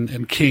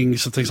and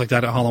kings and things like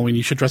that at Halloween.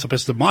 You should dress up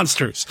as the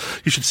monsters.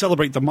 You should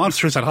celebrate the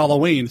monsters at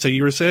Halloween. So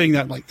you were saying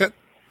that, like,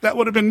 that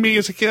would have been me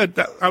as a kid.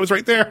 I was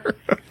right there.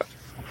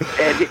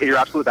 And you're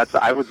absolutely,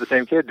 I was the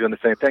same kid doing the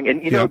same thing.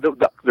 And, you know,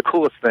 the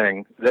coolest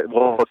thing, I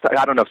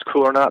don't know if it's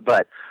cool or not,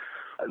 but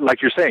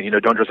like you're saying,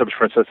 don't dress up as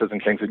princesses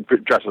and kings, and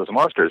dress up as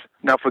monsters.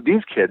 Now, for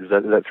these kids,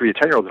 the 3 to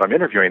 10-year-olds that I'm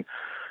interviewing,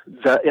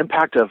 the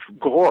impact of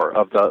gore,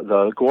 of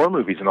the gore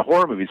movies and the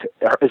horror movies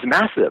is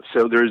massive.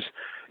 So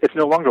it's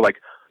no longer like,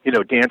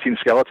 dancing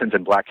skeletons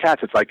and black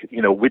cats. It's like,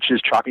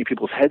 witches chopping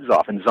people's heads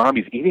off and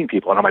zombies eating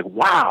people. And I'm like,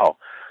 wow,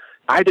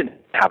 I didn't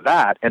have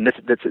that. And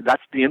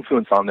that's the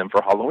influence on them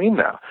for Halloween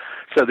now.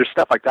 So there's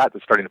stuff like that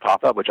that's starting to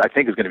pop up, which I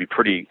think is going to be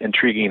pretty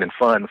intriguing and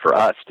fun for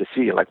us to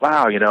see. Like,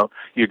 wow, you're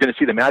going to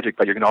see the magic,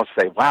 but you're going to also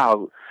say,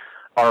 wow,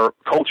 our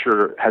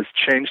culture has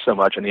changed so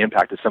much and the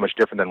impact is so much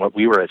different than what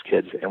we were as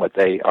kids and what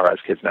they are as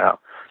kids now.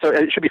 So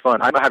it should be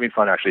fun. I'm having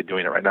fun actually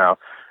doing it right now.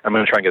 I'm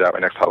going to try and get out by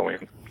next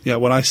Halloween. Yeah,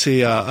 when I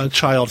see a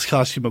child's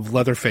costume of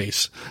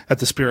Leatherface at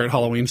the Spirit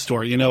Halloween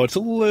store, it's a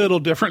little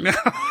different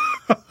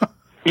now.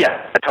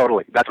 Yeah,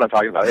 totally. That's what I'm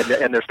talking about.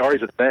 And their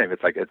stories are the same.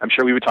 It's like, I'm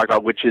sure we would talk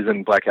about witches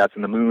and black cats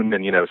and the moon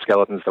and,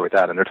 skeletons and stuff like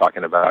that. And they're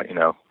talking about,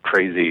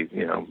 crazy,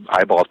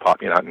 eyeballs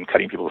popping out and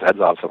cutting people's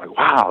heads off. So I'm like,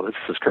 wow, this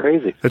is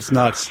crazy. It's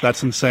nuts.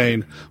 That's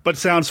insane. But it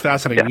sounds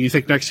fascinating. Yeah. You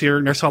think next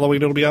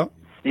Halloween it'll be out?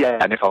 Yeah,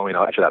 next Halloween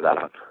I should have that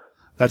out.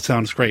 That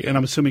sounds great. And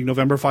I'm assuming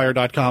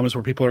NovemberFire.com is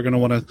where people are going to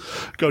want to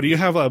go. Do you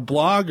have a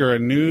blog or a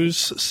news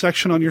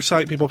section on your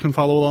site people can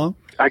follow along?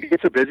 I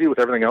get so busy with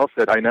everything else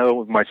that I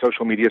know my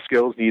social media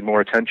skills need more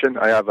attention.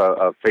 I have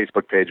a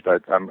Facebook page,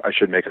 but I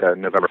should make a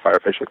November Fire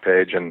Facebook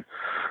page. And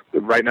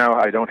right now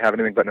I don't have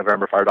anything but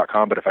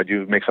NovemberFire.com, but if I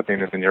do make something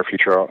in the near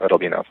future, it'll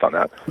be announced on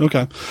that.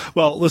 Okay.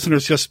 Well,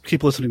 listeners, just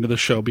keep listening to this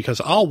show because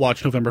I'll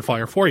watch November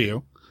Fire for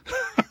you.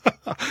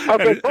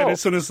 Okay, cool. And as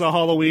soon as the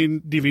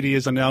Halloween DVD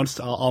is announced,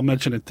 I'll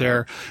mention it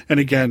there. And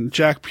again,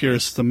 Jack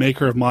Pierce, the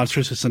maker of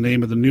Monsters, is the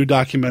name of the new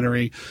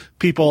documentary.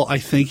 People, I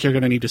think you're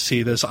going to need to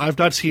see this. I've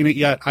not seen it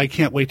yet. I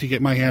can't wait to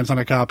get my hands on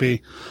a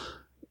copy.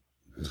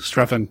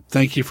 Streffan,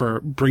 thank you for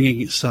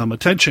bringing some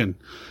attention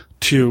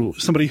to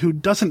somebody who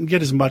doesn't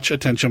get as much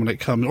attention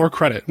or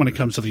credit when it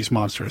comes to these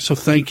monsters. So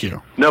thank you.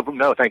 No,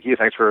 thank you.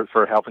 Thanks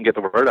for helping get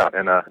the word out.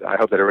 And I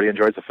hope that everybody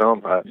enjoys the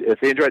film.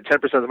 If they enjoyed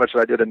 10% as much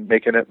as I did in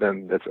making it,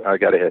 then I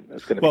got a hit.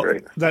 It's going to be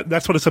great.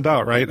 That's what it's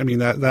about, right? I mean,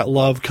 that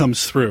love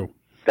comes through.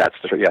 That's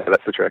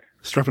the trick.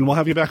 Streffan, we'll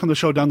have you back on the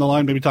show down the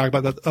line, maybe talk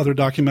about that other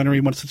documentary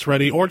once it's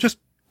ready, or just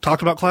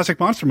talk about classic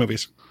monster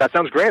movies. That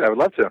sounds great. I would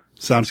love to.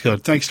 Sounds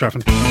good. Thanks,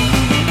 Streffan.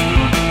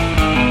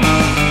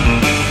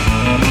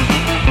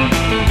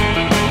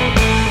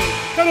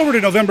 Head over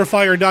to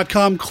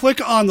NovemberFire.com,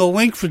 click on the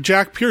link for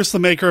Jack Pierce, the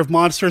maker of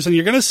Monsters, and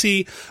you're going to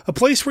see a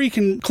place where you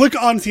can click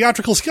on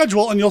theatrical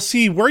schedule, and you'll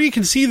see where you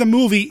can see the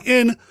movie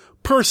in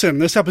person.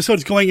 This episode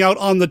is going out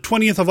on the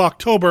 20th of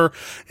October,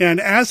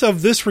 and as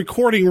of this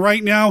recording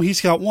right now,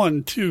 he's got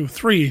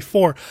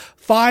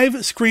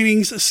 5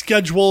 screenings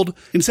scheduled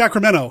in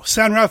Sacramento,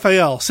 San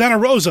Rafael, Santa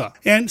Rosa,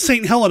 and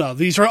St. Helena.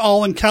 These are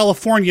all in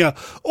California.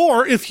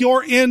 Or if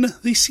you're in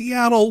the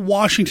Seattle,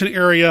 Washington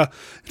area,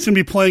 it's going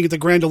to be playing at the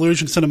Grand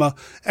Illusion Cinema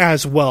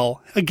as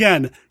well.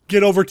 Again,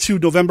 get over to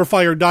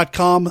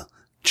NovemberFire.com.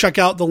 Check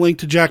out the link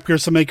to Jack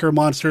Pierce, the maker of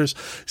Monsters.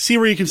 See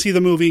where you can see the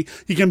movie.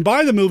 You can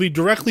buy the movie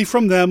directly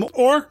from them,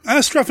 or,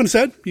 as Streffan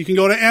said, you can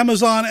go to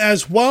Amazon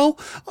as well.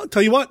 I'll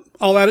tell you what,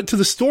 I'll add it to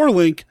the store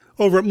link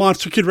over at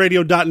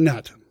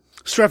monsterkidradio.net.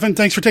 Streffan,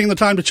 thanks for taking the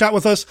time to chat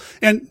with us.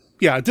 And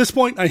yeah, at this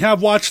point, I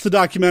have watched the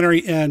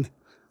documentary, and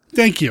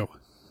thank you.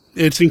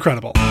 It's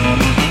incredible.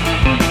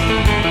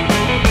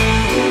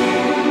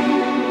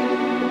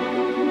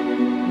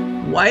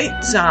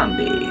 White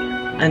Zombie,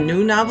 a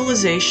new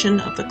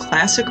novelization of the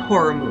classic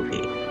horror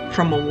movie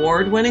from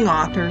award-winning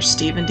author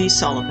Stephen D.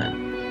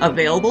 Sullivan.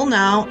 Available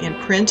now in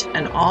print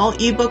and all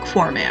ebook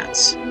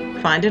formats.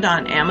 Find it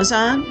on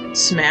Amazon,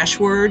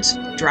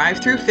 Smashwords,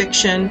 Drive-Thru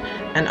Fiction,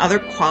 and other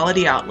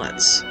quality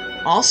outlets.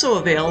 Also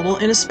available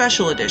in a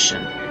special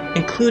edition,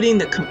 including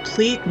the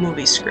complete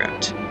movie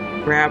script.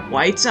 Grab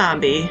White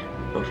Zombie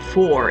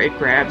before it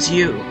grabs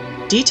you.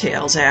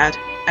 Details at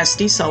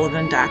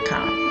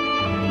sdsullivan.com.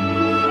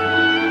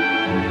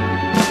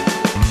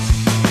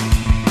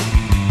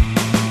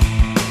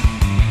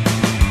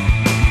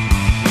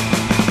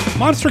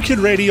 Monster Kid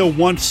Radio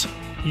wants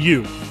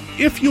you.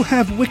 If you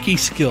have wiki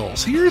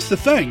skills, here's the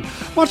thing.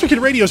 Monster Kid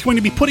Radio is going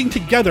to be putting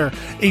together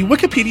a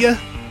Wikipedia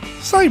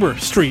Cyber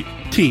Street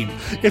team.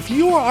 If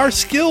you are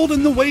skilled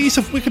in the ways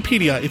of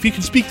Wikipedia, if you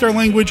can speak their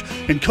language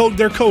and code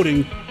their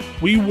coding,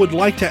 we would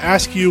like to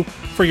ask you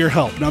for your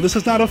help. Now, this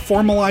is not a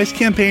formalized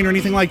campaign or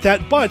anything like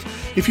that, but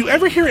if you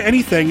ever hear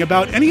anything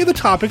about any of the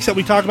topics that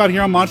we talk about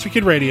here on Monster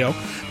Kid Radio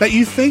that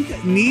you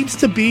think needs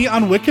to be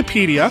on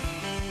Wikipedia,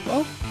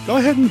 well, go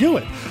ahead and do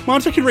it.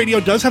 Monster Kid Radio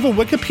does have a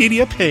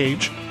Wikipedia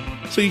page,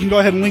 so you can go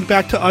ahead and link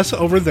back to us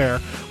over there.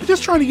 We're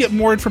just trying to get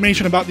more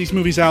information about these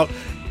movies out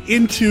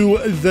into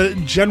the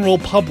general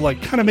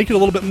public, kind of make it a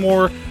little bit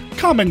more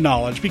common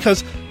knowledge,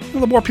 because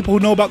the more people who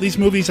know about these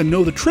movies and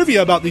know the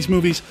trivia about these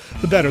movies,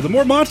 the better. The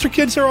more Monster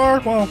Kids there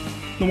are, well,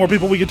 the more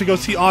people we get to go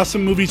see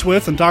awesome movies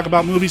with and talk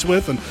about movies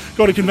with and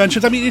go to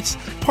conventions. I mean, it's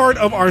part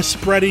of our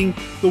spreading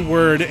the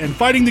word and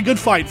fighting the good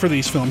fight for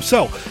these films.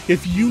 So,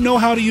 if you know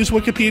how to use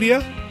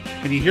Wikipedia,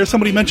 and you hear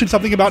somebody mention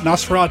something about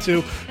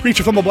Nosferatu,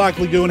 Creature from the Black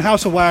Lagoon,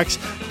 House of Wax,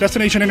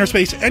 Destination Inner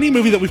Space, any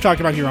movie that we've talked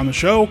about here on the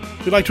show,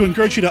 we'd like to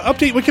encourage you to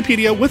update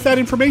Wikipedia with that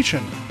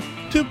information.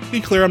 To be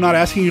clear, I'm not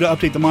asking you to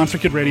update the Monster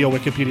Kid Radio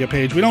Wikipedia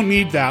page. We don't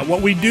need that.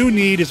 What we do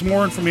need is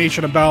more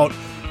information about,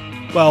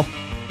 well,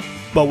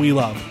 what we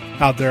love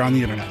out there on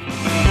the internet.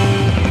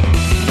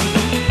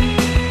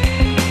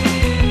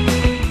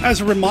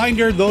 As a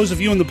reminder, those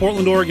of you in the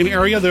Portland, Oregon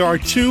area, there are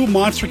 2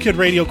 Monster Kid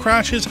Radio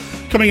crashes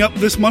coming up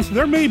this month.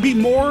 There may be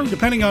more,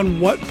 depending on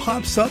what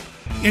pops up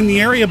in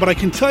the area, but I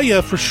can tell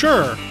you for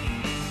sure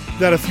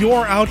that if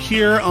you're out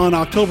here on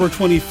October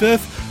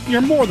 25th,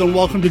 you're more than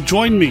welcome to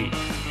join me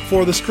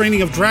for the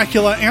screening of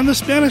Dracula and the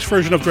Spanish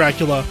version of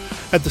Dracula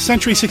at the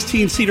Century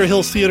 16 Cedar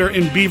Hills Theater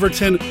in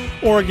Beaverton,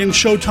 Oregon.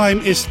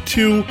 Showtime is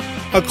 2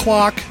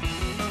 o'clock.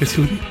 It's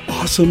going to be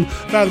awesome.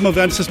 Fathom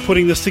Events is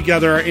putting this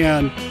together,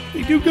 and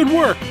they do good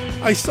work.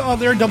 I saw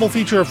their double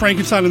feature of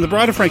Frankenstein and the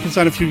Bride of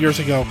Frankenstein a few years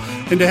ago,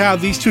 and to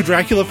have these 2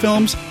 Dracula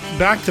films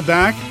back to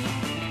back,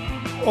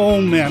 oh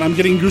man, I'm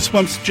getting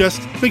goosebumps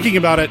just thinking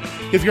about it.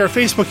 If you're a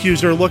Facebook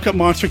user, look up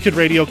Monster Kid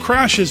Radio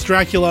Crashes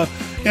Dracula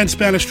and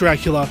Spanish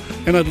Dracula,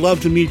 and I'd love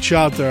to meet you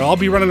out there. I'll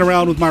be running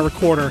around with my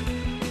recorder.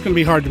 It's going to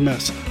be hard to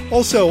miss.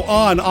 Also,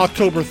 on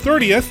October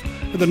 30th,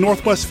 at the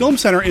Northwest Film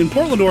Center in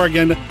Portland,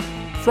 Oregon,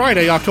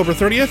 Friday, October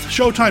 30th,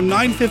 showtime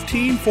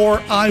 9:15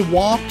 for I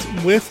Walked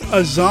with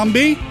a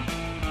Zombie.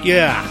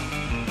 Yeah,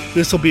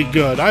 this will be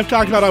good. I've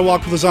talked about I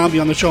Walked with a Zombie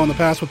on the show in the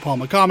past with Paul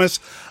McComas.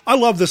 I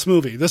love this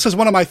movie. This is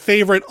one of my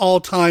favorite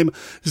all-time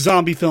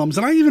zombie films,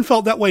 and I even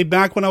felt that way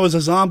back when I was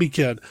a zombie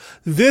kid.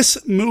 This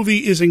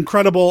movie is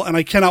incredible, and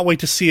I cannot wait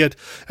to see it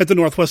at the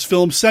Northwest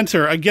Film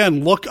Center.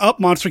 Again, look up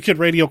Monster Kid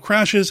Radio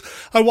Crashes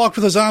I Walked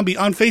with a Zombie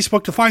on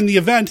Facebook to find the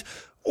event,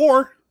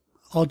 or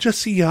I'll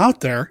just see you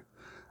out there.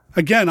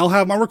 Again, I'll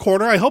have my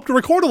recorder. I hope to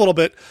record a little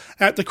bit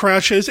at the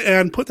crashes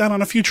and put that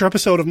on a future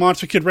episode of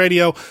Monster Kid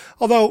Radio.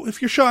 Although, if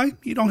you're shy,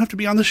 you don't have to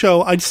be on the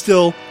show. I'd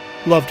still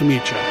love to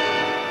meet you.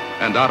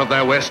 And out of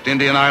their West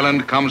Indian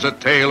island comes a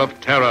tale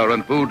of terror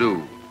and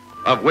voodoo,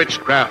 of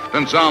witchcraft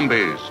and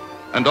zombies,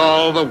 and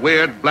all the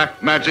weird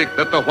black magic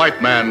that the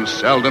white man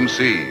seldom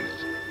sees.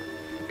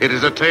 It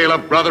is a tale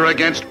of brother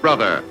against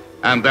brother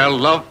and their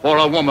love for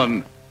a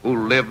woman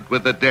who lived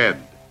with the dead.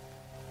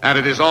 And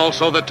it is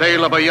also the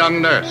tale of a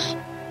young nurse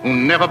who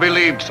never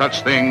believed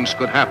such things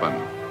could happen.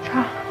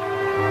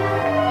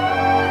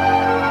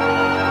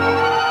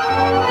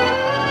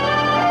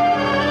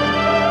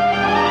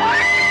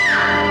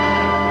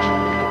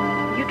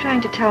 Are you trying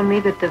to tell me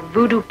that the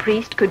voodoo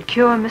priest could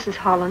cure Mrs.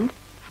 Holland?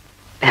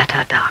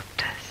 Better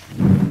doctors.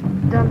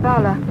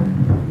 Dambala,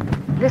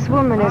 this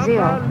woman is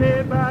ill.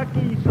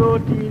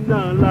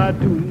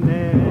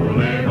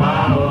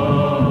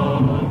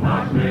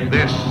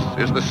 This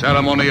is the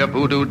ceremony of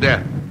voodoo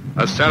death.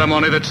 A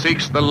ceremony that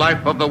seeks the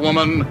life of the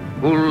woman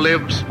who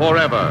lives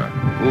forever,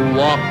 who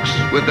walks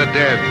with the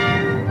dead.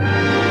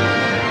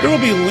 There will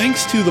be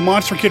links to the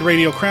Monster Kid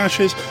Radio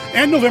Crashes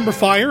and November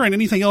Fire and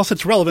anything else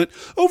that's relevant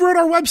over at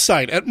our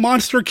website at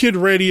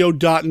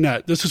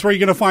monsterkidradio.net. This is where you're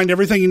going to find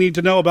everything you need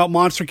to know about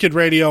Monster Kid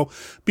Radio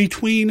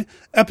between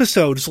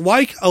episodes,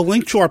 like a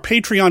link to our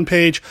Patreon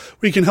page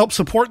where you can help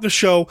support the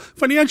show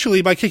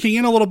financially by kicking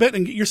in a little bit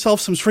and get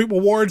yourself some sweet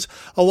rewards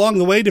along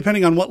the way,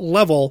 depending on what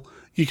level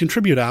you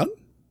contribute at.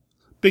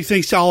 Big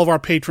thanks to all of our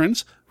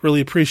patrons. Really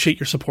appreciate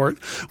your support.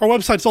 Our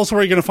website's also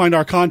where you're going to find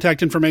our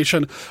contact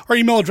information. Our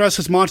email address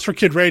is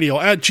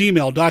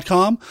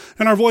monsterkidradio@gmail.com,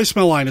 and our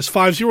voicemail line is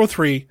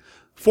 503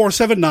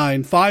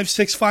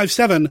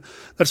 503-479-5657.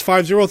 That's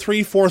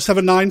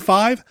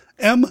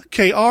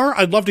 503-479-5MKR.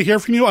 I'd love to hear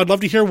from you. I'd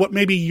love to hear what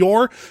maybe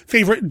your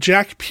favorite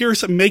Jack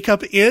Pierce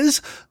makeup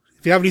is.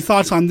 If you have any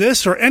thoughts on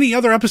this or any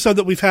other episode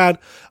that we've had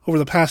over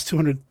the past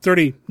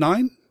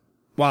 239.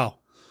 Wow.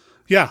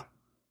 Yeah.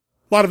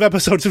 A lot of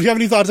episodes. If you have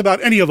any thoughts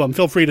about any of them,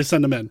 feel free to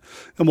send them in,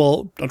 and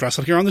we'll address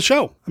it here on the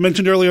show. I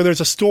mentioned earlier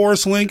there's a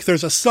stores link.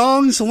 There's a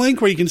songs link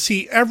where you can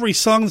see every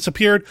song that's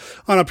appeared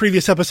on a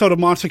previous episode of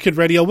Monster Kid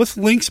Radio with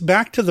links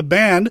back to the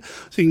band,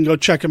 so you can go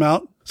check them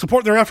out,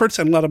 support their efforts,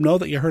 and let them know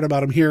that you heard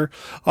about them here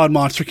on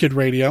Monster Kid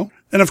Radio.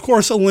 And of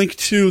course, a link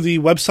to the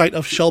website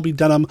of Shelby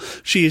Denham.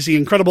 She is the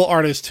incredible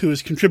artist who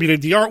has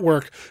contributed the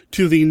artwork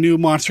to the new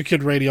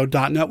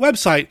MonsterKidRadio.net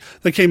website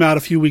that came out a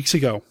few weeks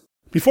ago.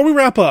 Before we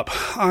wrap up,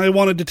 I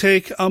wanted to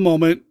take a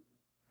moment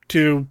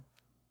to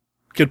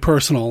get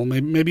personal,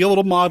 maybe a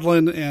little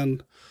maudlin,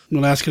 and I'm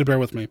going to ask you to bear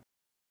with me.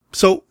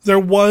 So there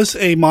was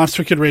a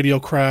Monster Kid Radio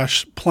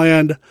crash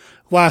planned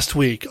last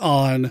week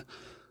on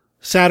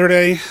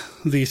Saturday,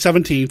 the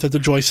 17th at the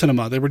Joy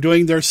Cinema. They were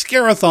doing their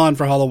Scare-a-thon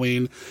for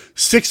Halloween,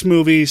 6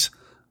 movies.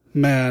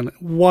 Man,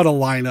 what a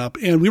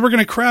lineup. And we were going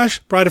to crash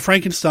Bride of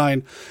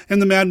Frankenstein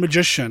and The Mad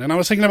Magician. And I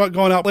was thinking about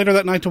going out later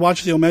that night to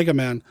watch The Omega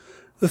Man.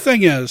 The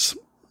thing is,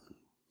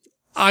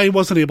 I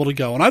wasn't able to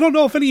go. And I don't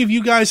know if any of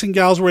you guys and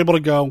gals were able to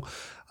go.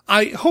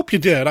 I hope you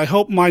did. I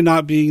hope my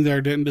not being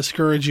there didn't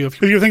discourage you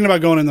if you're thinking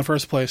about going in the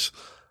first place.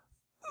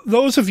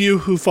 Those of you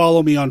who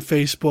follow me on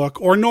Facebook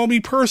or know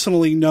me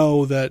personally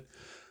know that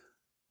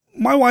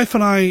my wife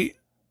and I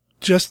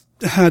just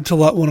had to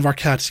let one of our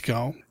cats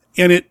go.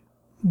 And it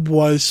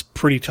was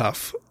pretty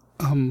tough.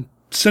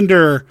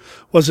 Cinder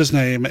was his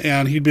name,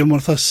 and he'd been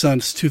with us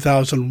since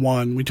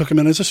 2001. We took him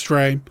in as a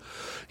stray.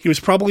 He was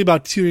probably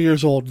about 2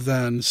 years old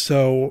then,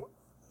 so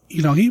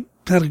he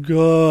had a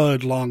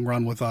good long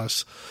run with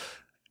us.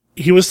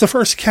 He was the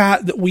first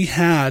cat that we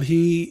had.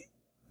 He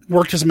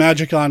worked his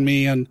magic on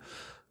me and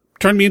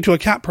turned me into a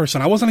cat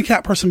person. I wasn't a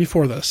cat person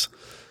before this.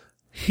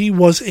 He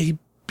was a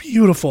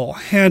beautiful,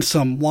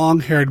 handsome,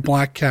 long-haired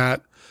black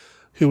cat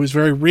who was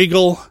very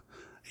regal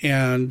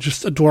and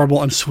just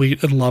adorable and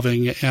sweet and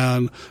loving,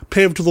 and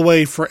paved the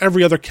way for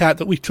every other cat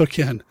that we took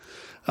in.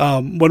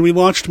 When we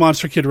launched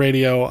Monster Kid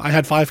Radio, I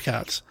had 5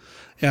 cats.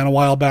 And a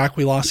while back,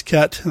 we lost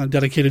Ket, and I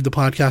dedicated the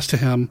podcast to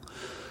him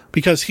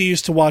because he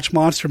used to watch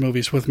monster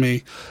movies with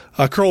me,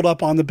 curled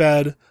up on the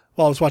bed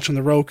while I was watching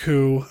the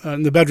Roku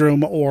in the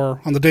bedroom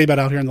or on the daybed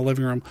out here in the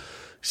living room.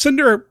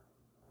 Cinder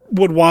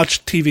would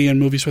watch TV and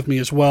movies with me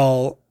as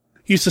well.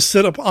 He used to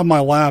sit up on my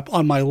lap,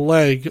 on my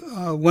leg,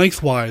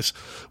 lengthwise,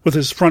 with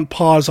his front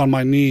paws on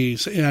my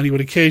knees, and he would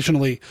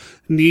occasionally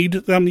knead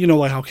them,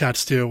 like how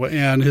cats do,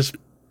 and his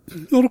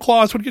little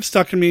claws would get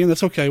stuck in me, and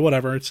that's okay,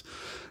 whatever. It's,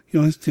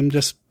 him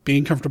just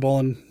being comfortable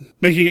and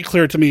making it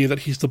clear to me that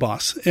he's the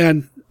boss.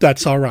 And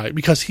that's all right,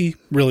 because he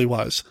really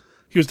was.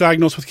 He was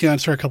diagnosed with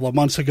cancer a couple of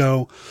months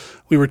ago.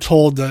 We were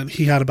told that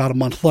he had about a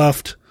month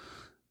left.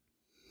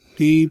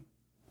 He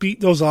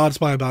beat those odds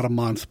by about a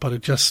month, but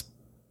it just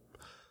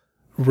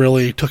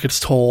really took its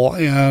toll.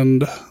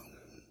 And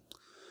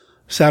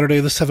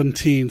Saturday the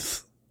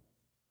 17th,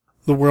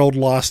 the world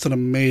lost an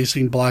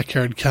amazing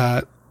black-haired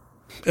cat,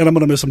 and I'm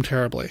going to miss him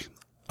terribly.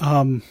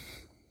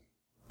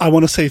 I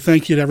want to say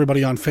thank you to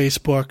everybody on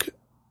Facebook,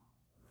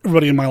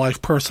 everybody in my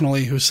life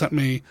personally who sent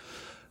me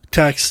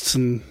texts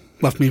and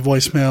left me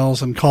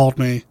voicemails and called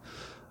me.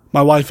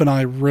 My wife and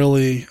I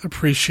really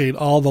appreciate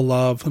all the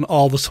love and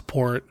all the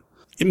support.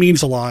 It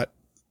means a lot.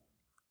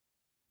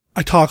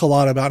 I talk a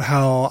lot about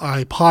how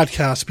I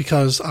podcast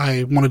because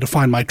I wanted to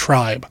find my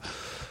tribe.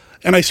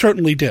 And I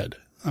certainly did.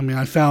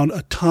 I found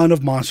a ton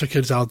of monster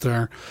kids out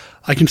there.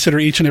 I consider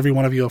each and every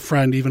one of you a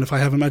friend. Even if I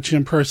haven't met you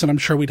in person, I'm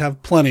sure we'd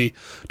have plenty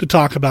to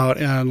talk about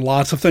and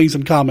lots of things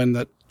in common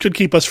that could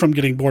keep us from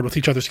getting bored with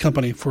each other's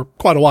company for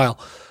quite a while.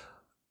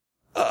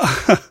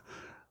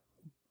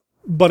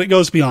 But it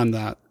goes beyond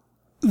that.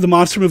 The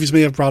monster movies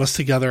may have brought us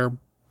together,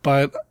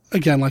 but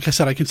again, like I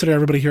said, I consider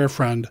everybody here a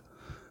friend.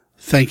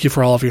 Thank you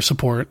for all of your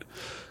support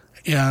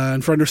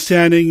and for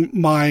understanding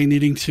my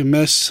needing to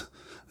miss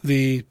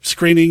the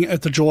screening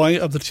at the Joy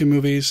of the 2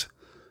 movies,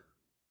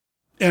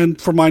 and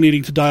for my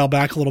needing to dial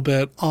back a little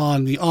bit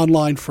on the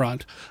online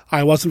front.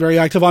 I wasn't very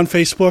active on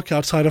Facebook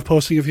outside of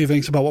posting a few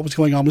things about what was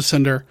going on with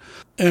Cinder.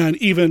 And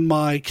even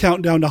my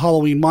countdown to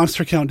Halloween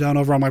monster countdown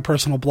over on my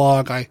personal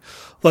blog, I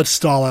let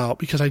stall out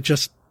because I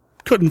just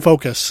couldn't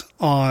focus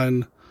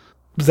on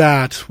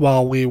that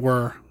while we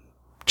were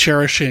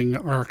cherishing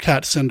our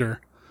cat Cinder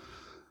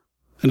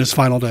in his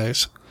final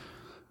days.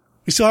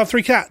 We still have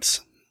 3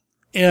 cats,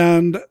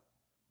 and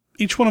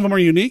each one of them are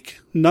unique.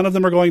 None of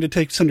them are going to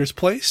take Cinder's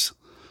place,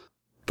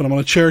 but I'm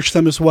going to cherish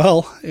them as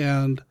well.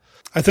 And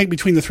I think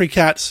between the 3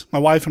 cats, my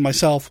wife and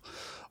myself,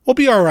 we'll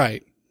be all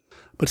right.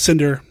 But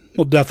Cinder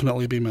will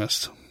definitely be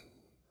missed.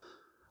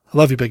 I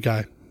love you, big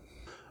guy.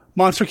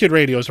 Monster Kid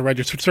Radio is a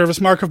registered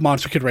service mark of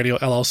Monster Kid Radio,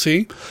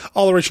 LLC.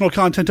 All original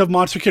content of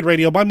Monster Kid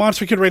Radio by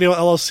Monster Kid Radio,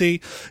 LLC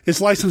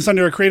is licensed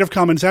under a Creative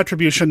Commons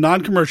Attribution,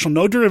 Non-Commercial,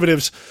 No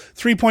Derivatives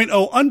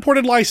 3.0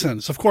 Unported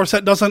license. Of course,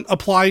 that doesn't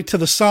apply to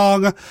the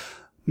song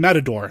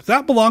Matador.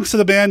 That belongs to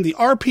the band the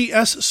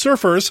RPS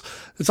Surfers.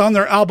 It's on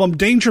their album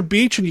Danger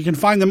Beach, and you can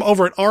find them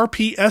over at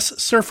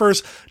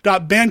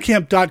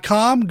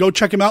rpssurfers.bandcamp.com. Go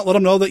check them out. Let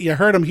them know that you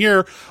heard them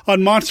here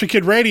on Monster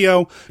Kid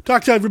Radio.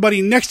 Talk to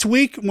everybody next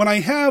week when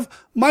I have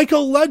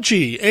Michael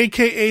Ledgy,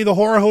 a.k.a. the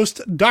horror host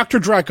Dr.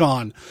 Drek,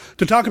 on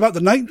to talk about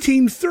the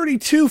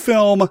 1932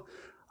 film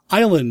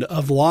Island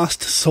of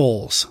Lost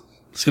Souls.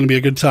 It's going to be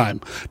a good time.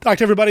 Talk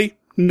to everybody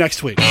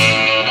next week.